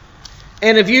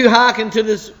 And if you hearken to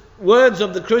the words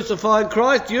of the crucified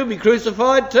Christ, you'll be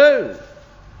crucified too.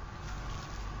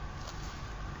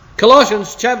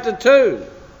 Colossians chapter 2.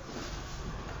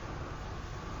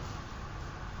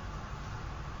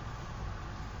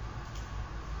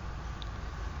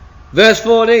 Verse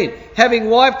 14. Having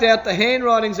wiped out the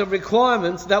handwritings of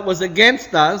requirements that was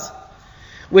against us,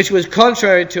 which was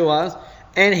contrary to us,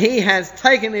 and He has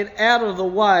taken it out of the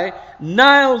way,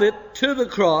 nailed it to the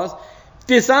cross,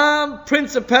 disarmed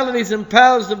principalities and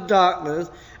powers of darkness,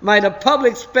 made a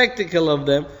public spectacle of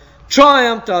them,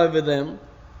 triumphed over them.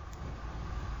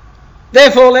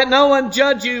 Therefore let no one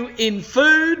judge you in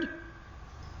food,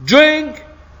 drink,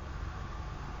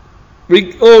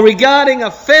 or regarding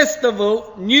a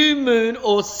festival, new moon,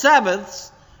 or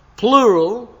Sabbaths,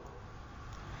 plural,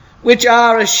 which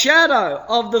are a shadow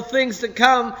of the things to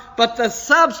come, but the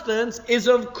substance is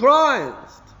of Christ.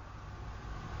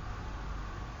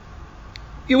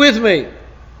 You with me?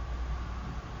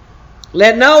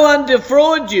 Let no one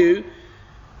defraud you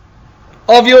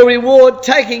of your reward,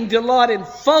 taking delight in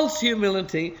false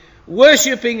humility,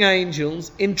 worshipping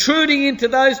angels, intruding into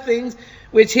those things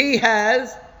which He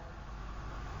has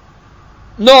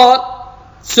not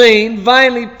seen,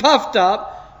 vainly puffed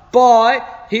up by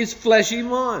his fleshy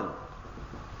mind.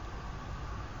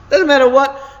 Doesn't matter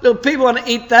what. Look, people want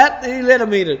to eat that, you let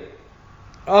them eat it.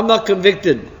 I'm not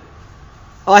convicted.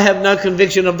 I have no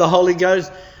conviction of the Holy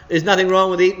Ghost. There's nothing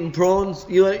wrong with eating prawns.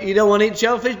 You don't want to eat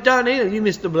shellfish? Don't eat it. You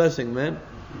missed the blessing, man.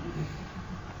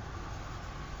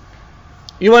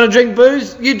 You want to drink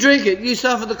booze? You drink it. You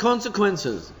suffer the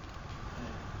consequences.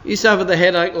 You suffer the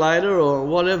headache later or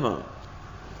whatever.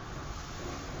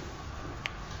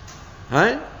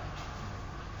 Hey?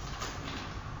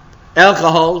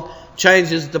 Alcohol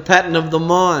changes the pattern of the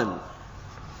mind.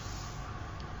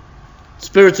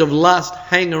 Spirits of lust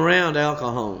hang around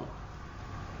alcohol.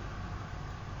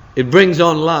 It brings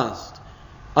on lust.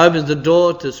 opens the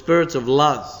door to spirits of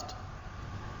lust.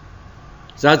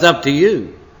 So it's up to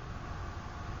you.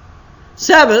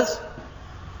 Sabbath,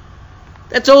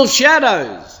 that's all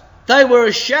shadows. They were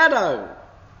a shadow.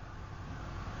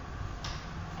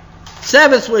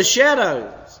 Sabbaths were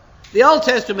shadows. The Old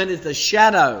Testament is the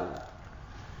shadow.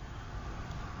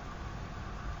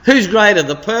 Who's greater,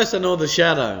 the person or the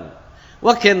shadow?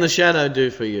 What can the shadow do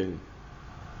for you?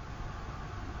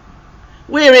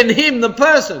 We're in Him, the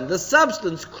person, the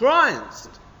substance, Christ.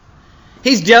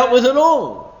 He's dealt with it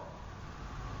all.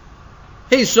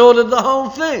 He sorted the whole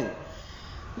thing.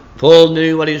 Paul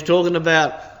knew what he was talking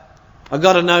about. I've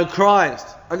got to know Christ.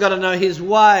 I've got to know His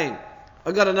way.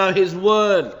 I've got to know His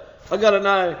word. I've got to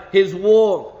know His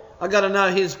walk. I've got to know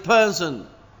His person.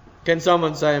 Can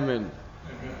someone say amen?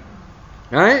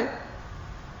 Right?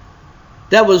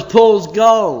 That was Paul's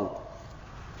goal.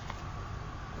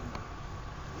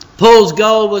 Paul's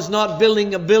goal was not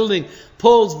building a building.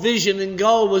 Paul's vision and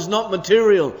goal was not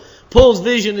material. Paul's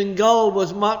vision and goal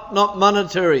was not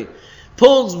monetary.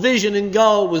 Paul's vision and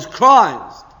goal was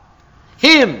Christ.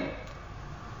 Him.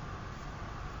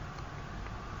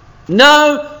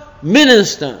 No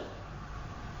minister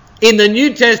in the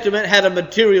New Testament had a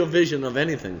material vision of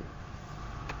anything.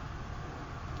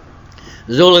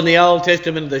 It's all in the Old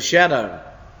Testament, the shadow.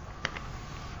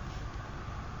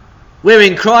 We're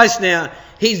in Christ now.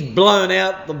 He's blown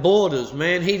out the borders,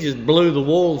 man. He just blew the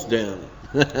walls down.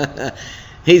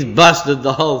 He's busted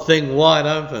the whole thing wide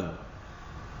open.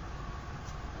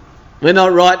 We're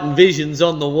not writing visions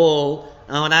on the wall.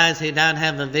 Oh, those who don't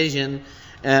have a vision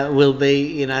will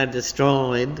be,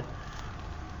 destroyed.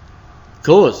 Of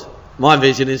course, my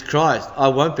vision is Christ. I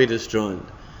won't be destroyed.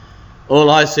 All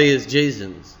I see is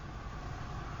Jesus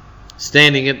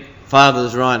standing at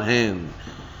Father's right hand.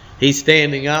 He's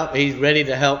standing up. He's ready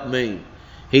to help me.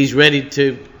 He's ready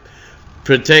to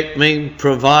protect me,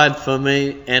 provide for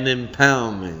me, and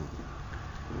empower me.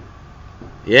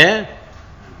 Yeah?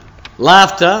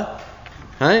 Laughter.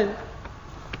 Hey?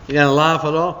 You going to laugh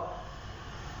at all?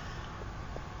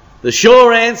 The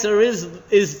sure answer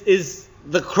is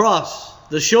the cross.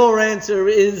 The sure answer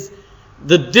is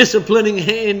the disciplining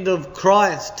hand of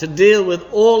Christ to deal with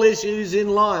all issues in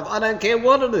life. I don't care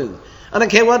what it is. I don't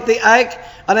care what the ache.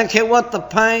 I don't care what the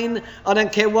pain. I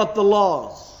don't care what the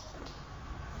loss.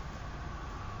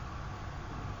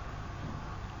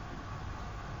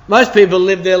 Most people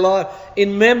live their life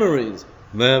in memories.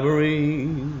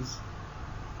 Memories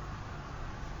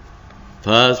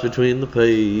pass between the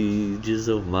pages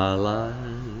of my life.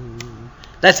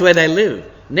 That's where they live.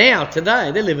 Now,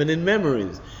 today, they're living in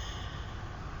memories.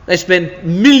 They spend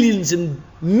millions and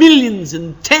millions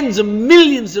and tens of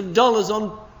millions of dollars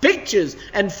on pictures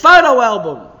and photo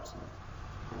albums.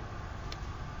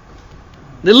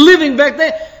 They're living back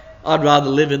there. I'd rather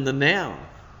live in the now.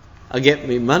 I get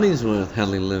me money's worth,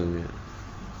 hallelujah.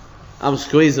 I'm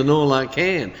squeezing all I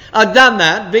can. I've done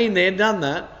that, been there, done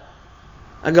that.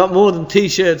 I got more than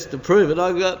t-shirts to prove it.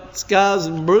 I got scars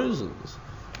and bruises.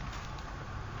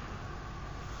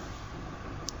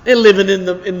 They're living in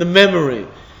the memory.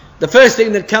 The first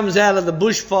thing that comes out of the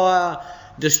bushfire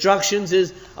destructions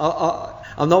is,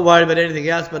 I'm not worried about anything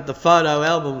else, but the photo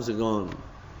albums are gone.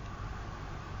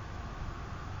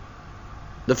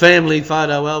 The family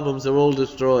photo albums are all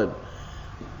destroyed.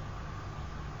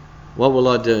 What will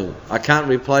I do? I can't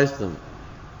replace them.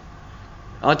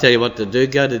 I'll tell you what to do.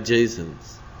 Go to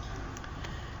Jesus.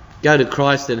 Go to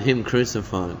Christ and Him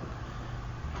crucified.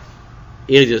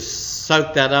 He'll just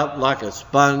soak that up like a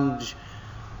sponge.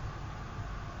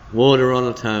 Water on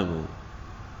a table.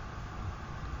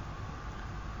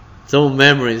 It's all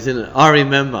memories, isn't it? I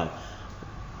remember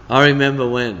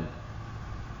when.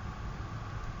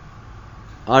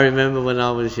 I remember when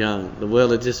I was young. The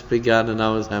world had just begun and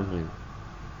I was happy.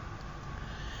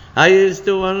 I used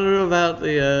to wonder about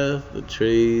the earth, the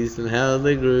trees, and how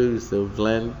they grew so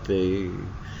plenty.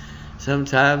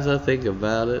 Sometimes I think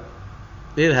about it.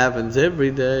 It happens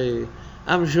every day.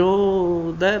 I'm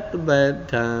sure that the bad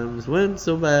times went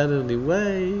so bad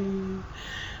anyway.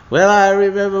 Well, I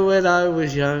remember when I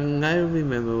was young. I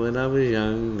remember when I was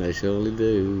young. I surely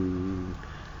do.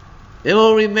 They're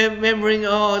all remembering,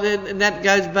 and that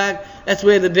goes back. That's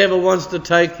where the devil wants to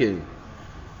take you.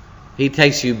 He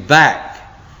takes you back.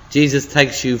 Jesus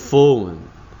takes you forward.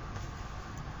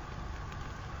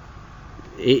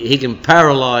 He can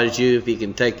paralyze you if he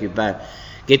can take you back.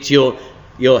 Get your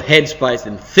headspace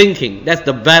and thinking. That's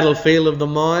the battlefield of the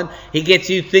mind. He gets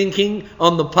you thinking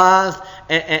on the past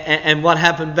and what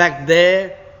happened back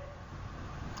there.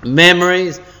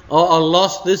 Memories. Oh, I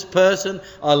lost this person.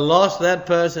 I lost that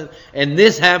person. And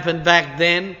this happened back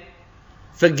then.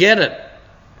 Forget it.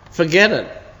 Forget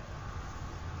it.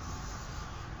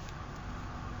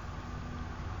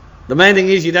 The main thing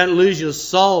is you don't lose your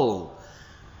soul.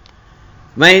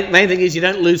 Main thing is you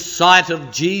don't lose sight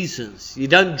of Jesus. You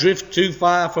don't drift too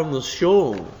far from the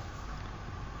shore.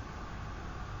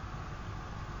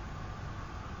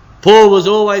 Paul was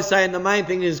always saying the main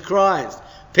thing is Christ.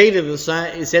 Peter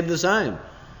said the same.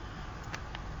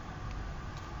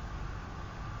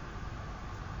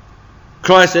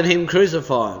 Christ and Him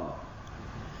crucified.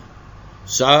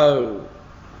 So,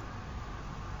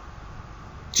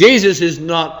 Jesus is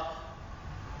not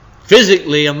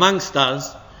physically amongst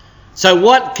us. So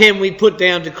what can we put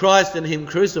down to Christ and Him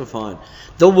crucified?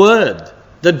 The Word,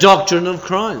 the doctrine of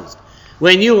Christ.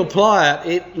 When you apply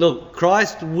it, look,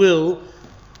 Christ will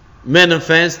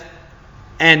manifest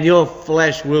and your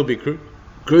flesh will be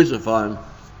crucified.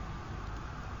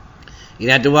 You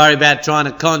don't have to worry about trying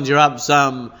to conjure up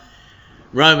some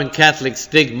Roman Catholic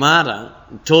stigmata,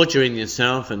 torturing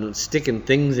yourself and sticking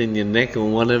things in your neck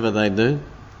or whatever they do.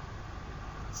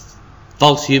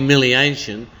 False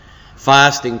humiliation,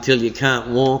 fasting till you can't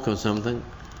walk or something.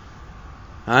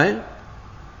 Hey?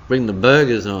 Bring the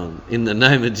burgers on in the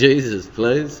name of Jesus,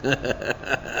 please.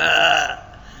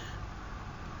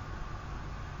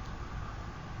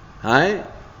 Hey?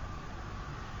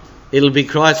 It'll be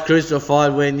Christ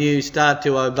crucified when you start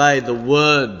to obey the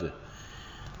Word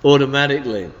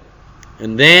automatically.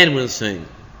 And then we'll sing.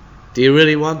 Do you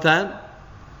really want that?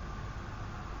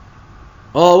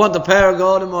 Oh, I want the power of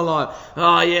God in my life.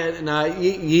 Oh, yeah, no,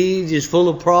 you're just full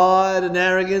of pride and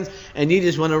arrogance, and you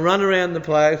just want to run around the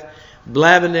place,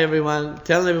 blabbing everyone,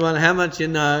 telling everyone how much you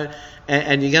know,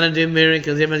 and you're going to do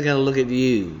miracles, everyone's going to look at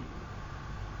you.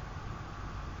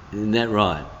 Isn't that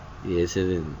right? Yes,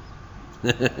 it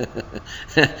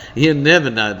is. You'll never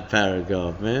know the power of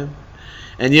God, man.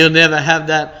 And you'll never have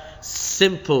that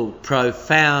simple,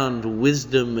 profound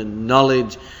wisdom and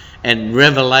knowledge and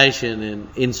revelation and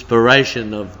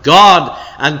inspiration of God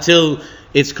until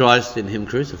it's Christ and Him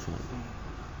crucified.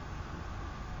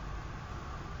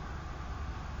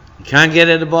 You can't get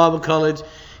it out of Bible college.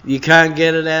 You can't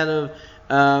get it out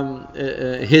of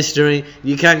history.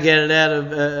 You can't get it out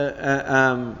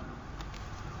of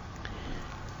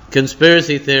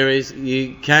conspiracy theories.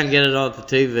 You can't get it off the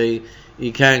TV.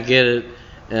 You can't get it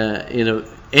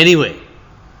anywhere.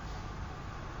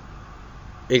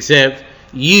 Except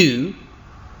you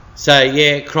say,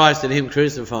 yeah, Christ and Him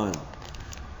crucified.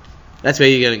 That's where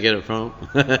you're going to get it from.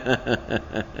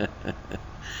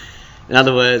 In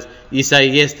other words, you say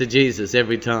yes to Jesus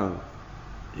every time.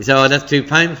 You say, oh, that's too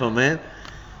painful, man.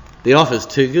 The offer's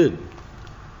too good.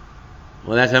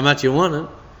 Well, that's how much you want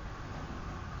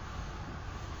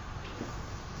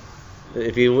it.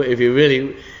 If you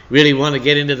really want to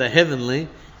get into the heavenly,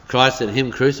 Christ and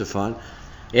Him crucified,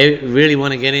 you really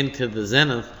want to get into the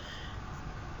zenith,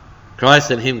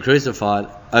 Christ and Him crucified,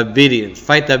 obedience,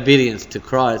 faith obedience to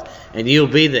Christ, and you'll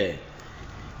be there.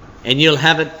 And you'll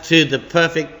have it to the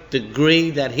perfect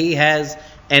degree that He has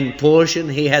and portion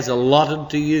He has allotted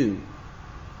to you.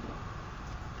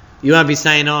 You won't be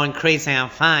saying, oh, increase our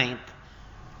faith.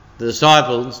 The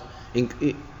disciples,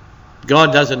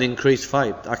 God doesn't increase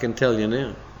faith, I can tell you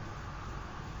now.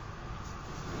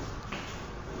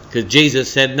 Because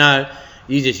Jesus said, no,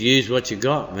 you just use what you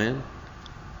got, man.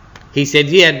 He said,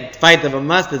 you had faith of a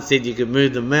mustard seed, you could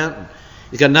move the mountain.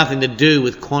 It's got nothing to do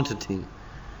with quantity.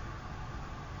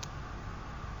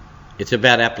 It's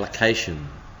about application.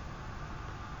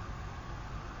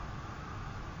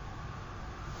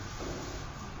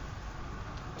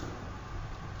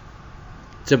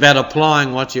 It's about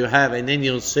applying what you have, and then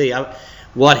you'll see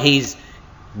what He's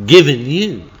given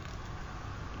you.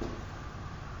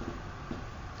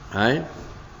 Right?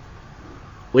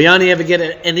 We only ever get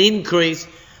an increase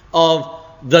of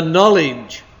the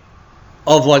knowledge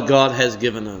of what God has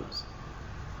given us,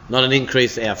 not an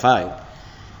increase in our faith.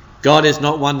 God is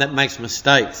not one that makes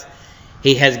mistakes.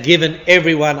 He has given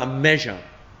everyone a measure.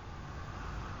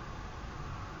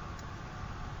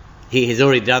 He has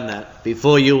already done that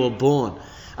before you were born.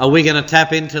 Are we going to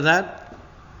tap into that?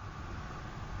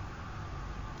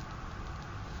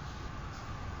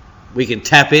 We can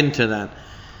tap into that.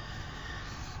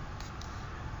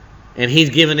 And He's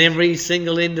given every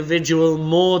single individual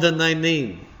more than they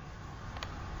need.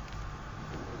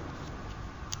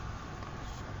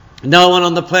 No one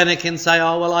on the planet can say,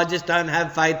 oh, well, I just don't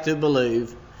have faith to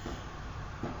believe.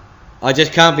 I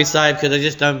just can't be saved because I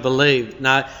just don't believe.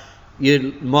 No,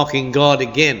 you're mocking God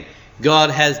again. God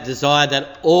has desired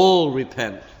that all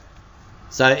repent.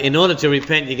 So in order to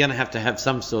repent, you're going to have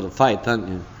some sort of faith, don't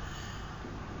you?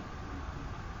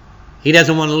 He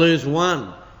doesn't want to lose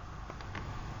one.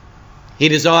 He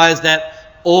desires that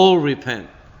all repent.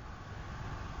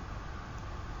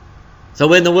 So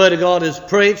when the Word of God is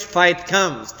preached, faith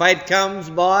comes. Faith comes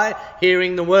by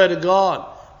hearing the Word of God.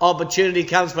 Opportunity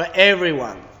comes for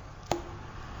everyone.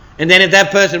 And then if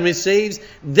that person receives,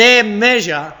 their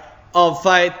measure of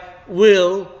faith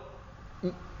will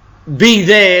be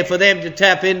there for them to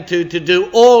tap into, to do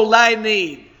all they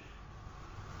need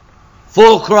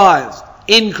for Christ,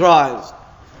 in Christ,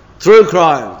 through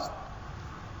Christ.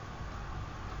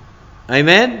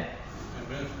 Amen?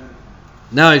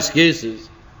 No excuses.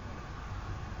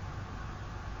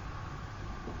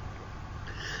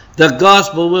 The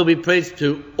gospel will be preached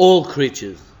to all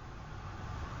creatures.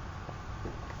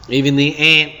 Even the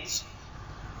ants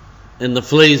and the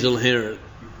fleas will hear it.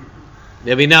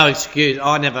 There'll be no excuse.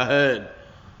 I never heard.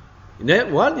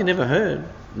 What? You never heard?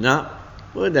 No.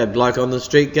 Well, that bloke on the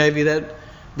street gave you that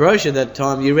brochure that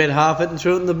time. You read half it and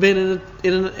threw it in the bin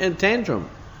in a tantrum.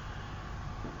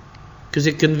 Because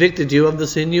it convicted you of the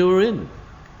sin you were in.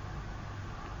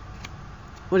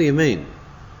 What do you mean?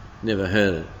 Never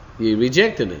heard it. You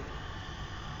rejected it.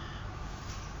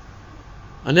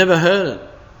 I never heard it.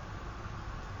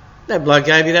 That bloke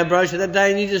gave you that brochure that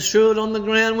day and you just threw it on the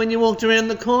ground when you walked around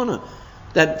the corner.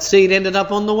 That seed ended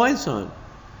up on the wayside.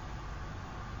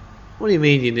 What do you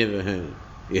mean you never heard it?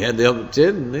 You had the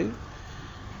opportunity.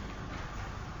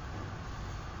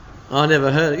 I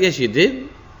never heard it. Yes, you did.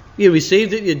 You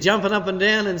received it. You're jumping up and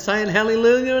down and saying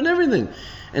hallelujah and everything.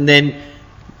 And then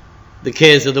the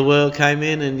cares of the world came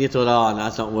in and you thought, oh, no,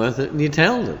 it's not worth it. And you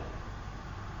told it.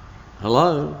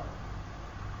 Hello?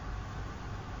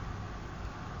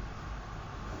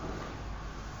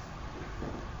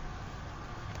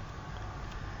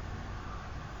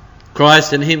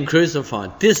 Christ and Him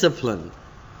crucified. Discipline.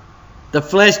 The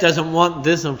flesh doesn't want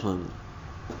discipline.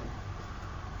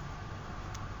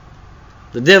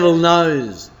 The devil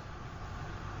knows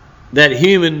that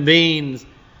human beings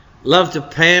love to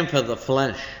pamper the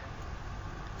flesh.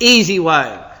 Easy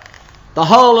way. The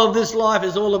whole of this life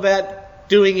is all about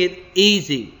doing it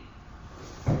easy.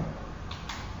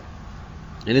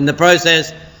 And in the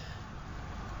process,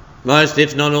 most,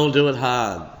 if not all, do it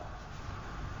hard.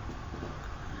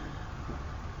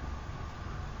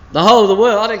 The whole of the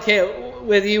world, I don't care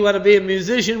whether you want to be a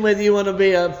musician, whether you want to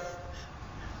be a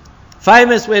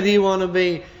famous, whether you want to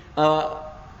be... at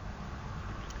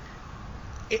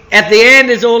the end,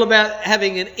 it's all about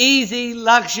having an easy,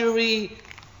 luxury,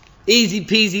 easy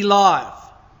peasy life.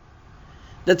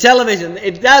 The television,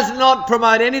 it does not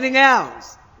promote anything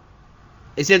else.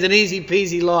 It says an easy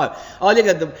peasy life. Oh, look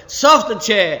at the softer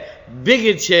chair,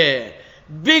 bigger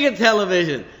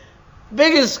television,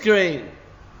 bigger screen.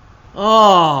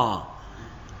 Oh,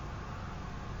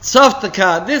 softer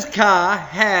car. This car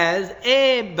has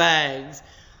airbags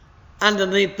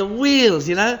underneath the wheels,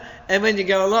 you know. And when you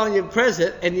go along, you press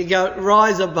it and you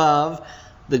rise above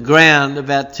the ground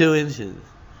about 2 inches.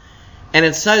 And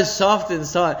it's so soft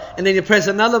inside. And then you press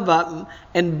another button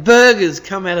and burgers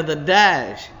come out of the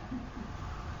dash.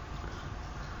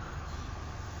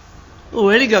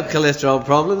 Already got cholesterol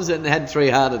problems and had 3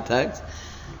 heart attacks.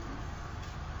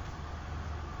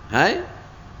 Hey?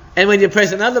 And when you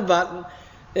press another button,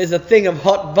 there's a thing of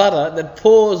hot butter that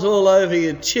pours all over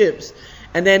your chips.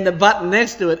 And then the button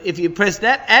next to it, if you press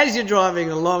that as you're driving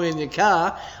along in your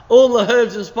car, all the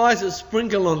herbs and spices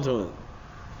sprinkle onto it.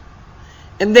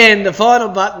 And then the final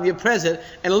button, you press it,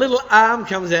 and a little arm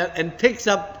comes out and picks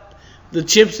up the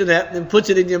chips and that, and then puts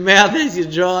it in your mouth as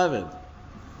you're driving.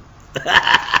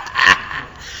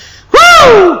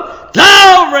 Woo!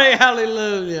 Glory,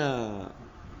 hallelujah!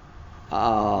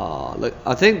 Oh, look,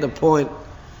 I think the point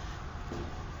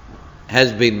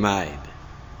has been made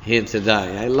here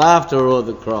today. Laughter or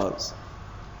the cross.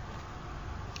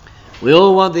 We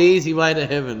all want the easy way to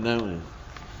heaven, don't we?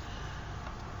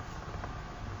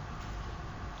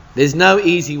 There's no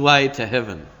easy way to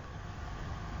heaven.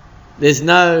 There's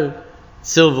no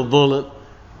silver bullet.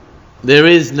 There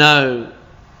is no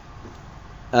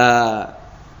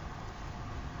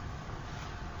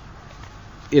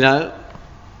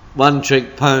one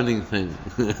trick pony thing.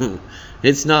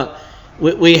 It's not.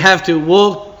 We have to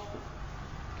walk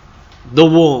the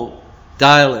walk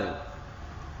daily.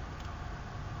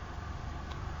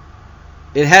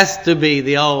 It has to be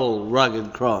the old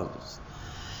rugged cross.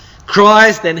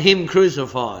 Christ and Him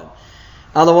crucified.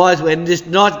 Otherwise we're just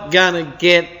not going to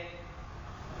get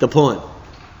the point.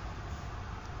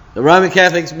 The Roman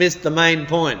Catholics missed the main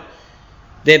point.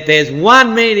 That there's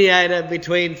one mediator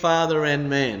between Father and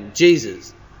man.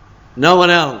 Jesus. No one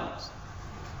else.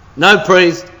 No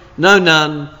priest, no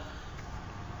nun,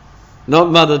 not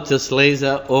Mother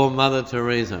Teresa or Mother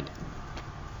Teresa.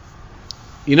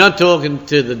 You're not talking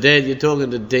to the dead, you're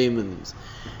talking to demons.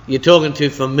 You're talking to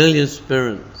familiar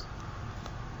spirits.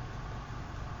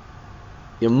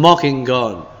 You're mocking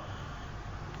God.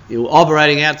 You're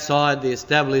operating outside the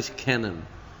established canon.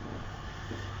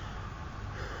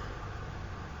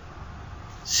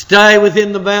 Stay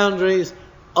within the boundaries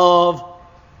of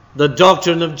the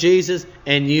doctrine of Jesus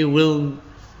and you will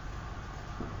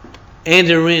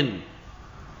enter in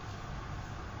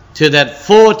to that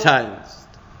foretaste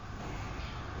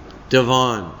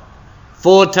divine,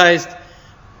 foretaste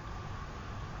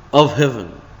of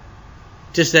heaven,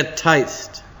 just that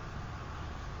taste.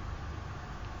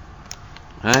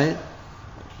 Hey?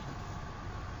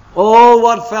 Oh,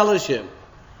 what fellowship!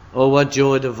 Oh, what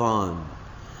joy divine!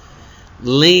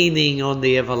 Leaning on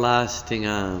the everlasting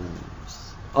arms.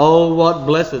 Oh, what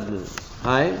blessedness!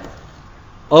 Hey?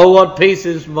 Oh, what peace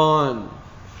is mine!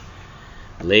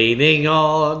 Leaning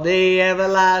on the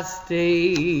everlasting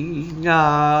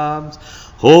arms.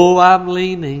 Oh, I'm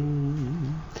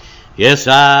leaning. Yes,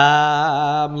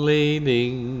 I'm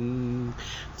leaning.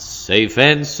 Safe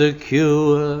and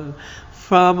secure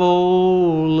from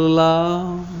all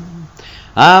alarm.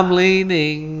 I'm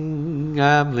leaning,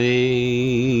 I'm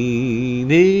leaning,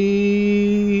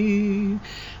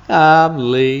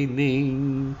 I'm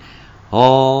leaning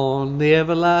on the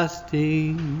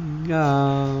everlasting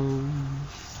arms.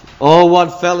 Oh,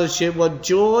 what fellowship, what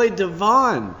joy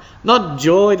divine. Not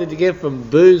joy that you get from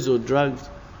booze or drugs.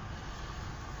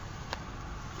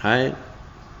 Hey?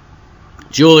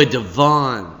 Joy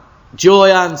divine.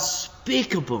 Joy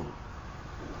unspeakable.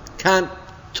 Can't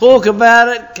talk about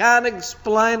it, can't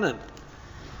explain it.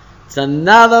 It's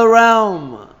another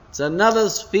realm. It's another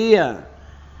sphere.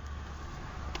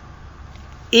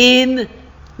 In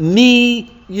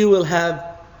me you will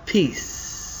have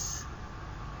peace.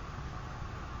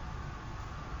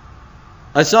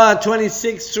 Isaiah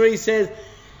 26:3 says,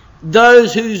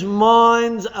 those whose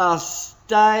minds are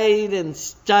stayed and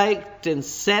staked and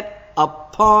set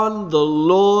upon the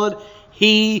Lord,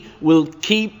 He will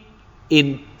keep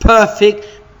in perfect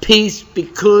peace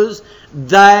because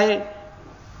they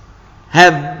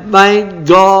have made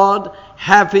God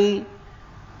happy,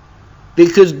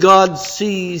 because God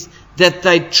sees that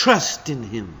they trust in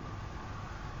Him.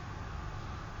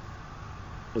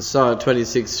 Isaiah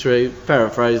 26:3,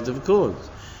 paraphrased of course,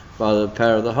 by the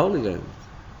power of the Holy Ghost.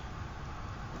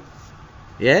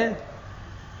 Yeah?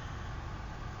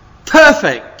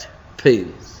 Perfect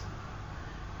peace.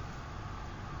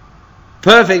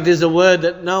 Perfect is a word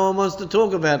that no one wants to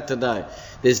talk about today.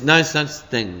 There's no such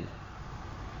thing.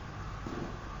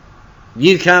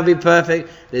 You can't be perfect.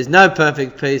 There's no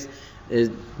perfect peace.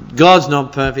 God's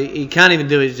not perfect. He can't even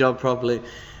do His job properly.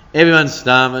 Everyone's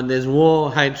starving. There's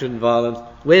war, hatred and violence.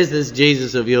 Where's this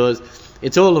Jesus of yours?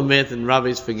 It's all a myth and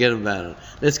rubbish. Forget about it.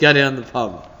 Let's go down the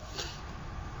pub.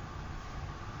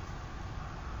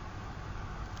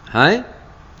 Hey?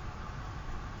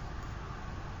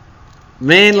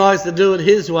 Man likes to do it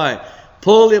his way.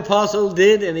 Paul the Apostle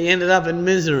did, and he ended up in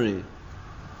misery.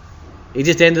 He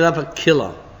just ended up a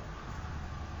killer.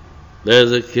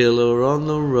 There's a killer on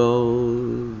the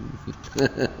road.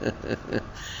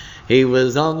 He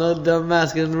was on the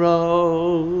Damascus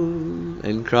road,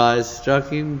 and Christ struck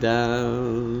him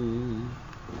down.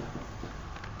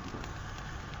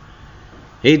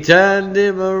 He turned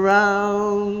him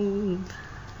around.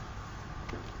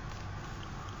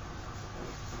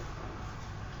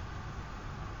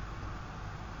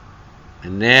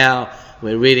 And now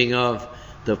we're reading of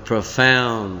the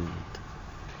profound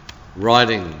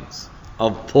writings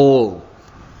of Paul,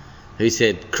 who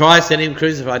said, Christ and Him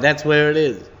crucified. That's where it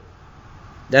is.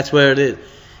 That's where it is.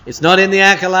 It's not in the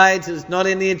accolades, it's not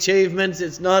in the achievements,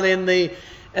 it's not in the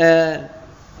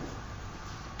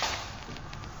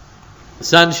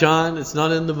sunshine, it's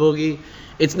not in the boogie,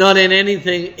 it's not in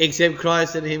anything except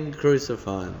Christ and Him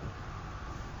crucified.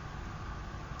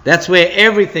 That's where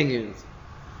everything is.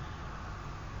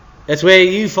 That's where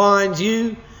you find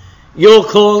your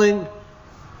calling,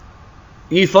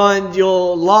 you find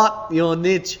your lot, your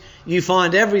niche, you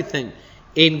find everything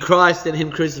in Christ and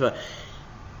Him crucified.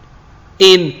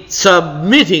 In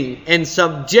submitting and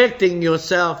subjecting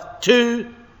yourself to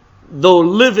the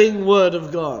living Word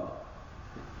of God.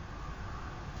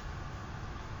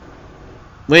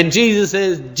 When Jesus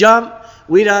says jump,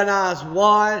 we don't ask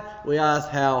why, we ask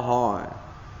how high.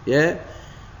 Yeah?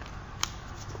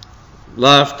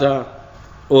 Laughter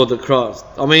or the cross.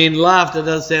 I mean, laughter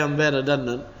does sound better,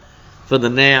 doesn't it? For the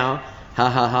now. Ha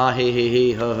ha ha, he he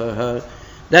he, ho ho ho.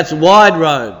 That's wide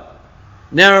road.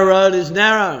 Narrow road is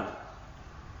narrow.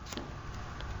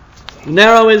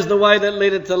 Narrow is the way that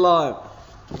leadeth to life.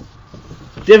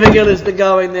 Difficult is the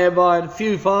going thereby, and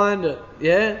few find it.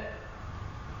 Yeah?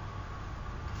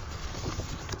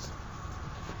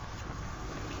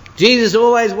 Jesus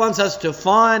always wants us to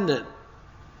find it.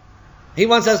 He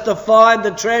wants us to find the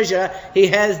treasure He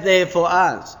has there for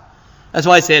us. That's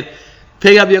why He said,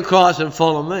 pick up your cross and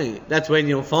follow me. That's when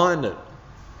you'll find it.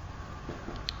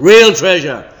 Real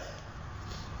treasure.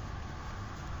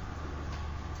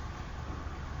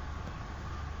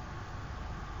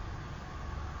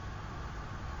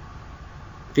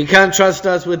 If He can't trust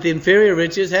us with inferior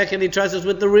riches, how can He trust us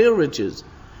with the real riches?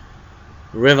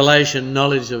 Revelation,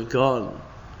 knowledge of God.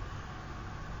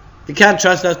 If He can't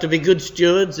trust us to be good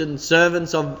stewards and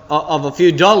servants of a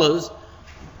few dollars,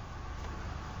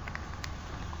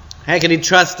 how can He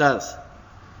trust us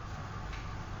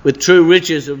with true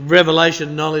riches of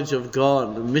revelation, knowledge of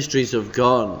God, the mysteries of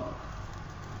God?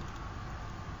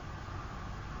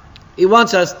 He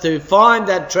wants us to find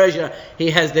that treasure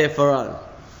He has there for us.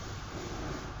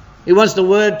 He wants the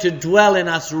Word to dwell in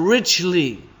us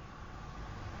richly.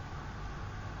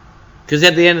 Because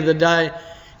at the end of the day,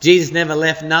 Jesus never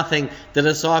left nothing. The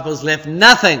disciples left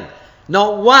nothing.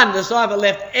 Not one disciple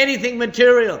left anything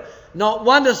material. Not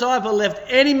one disciple left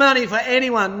any money for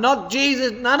anyone. Not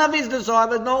Jesus, none of His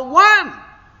disciples, not one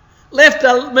left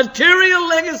a material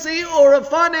legacy or a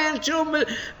financial,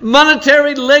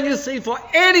 monetary legacy for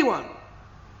anyone.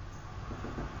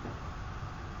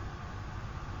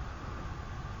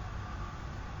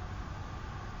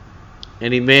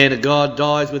 Any man of God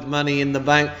dies with money in the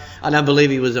bank. I don't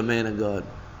believe he was a man of God.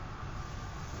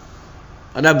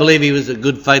 I don't believe he was a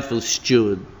good, faithful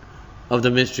steward of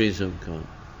the mysteries of God.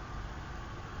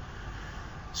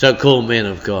 So-called men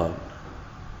of God.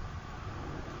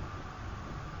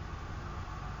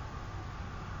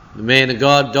 The man of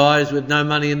God dies with no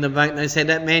money in the bank. They said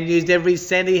that man used every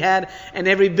cent he had and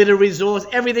every bit of resource,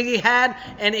 everything he had,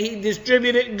 and he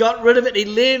distributed it and got rid of it. He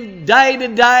lived day to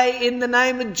day in the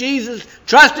name of Jesus,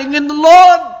 trusting in the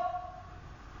Lord.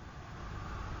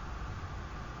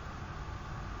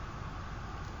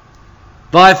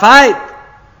 By faith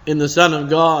in the Son of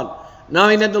God,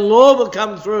 knowing that the Lord will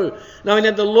come through, knowing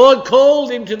that the Lord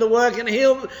called him to the work and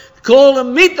He'll call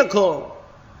and meet the call.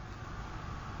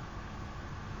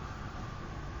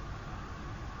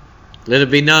 Let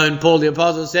it be known, Paul the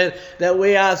Apostle said, that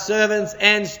we are servants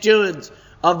and stewards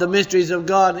of the mysteries of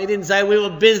God. He didn't say we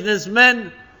were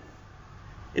businessmen.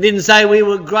 He didn't say we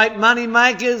were great money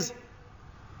makers.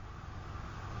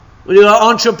 We were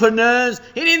entrepreneurs.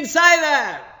 He didn't say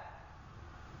that.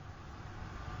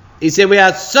 He said we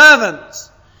are servants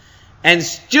and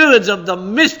stewards of the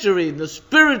mystery, the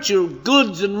spiritual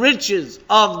goods and riches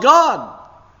of God.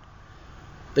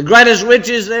 The greatest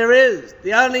riches there is.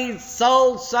 The only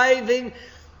soul-saving,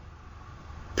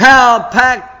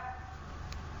 power-packed,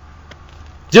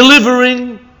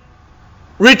 delivering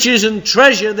riches and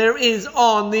treasure there is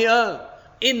on the earth,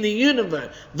 in the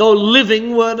universe. The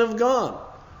living Word of God.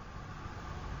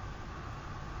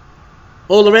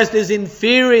 All the rest is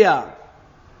inferior.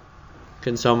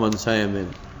 Can someone say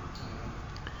amen?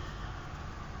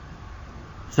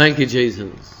 Thank you,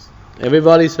 Jesus.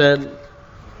 Everybody said...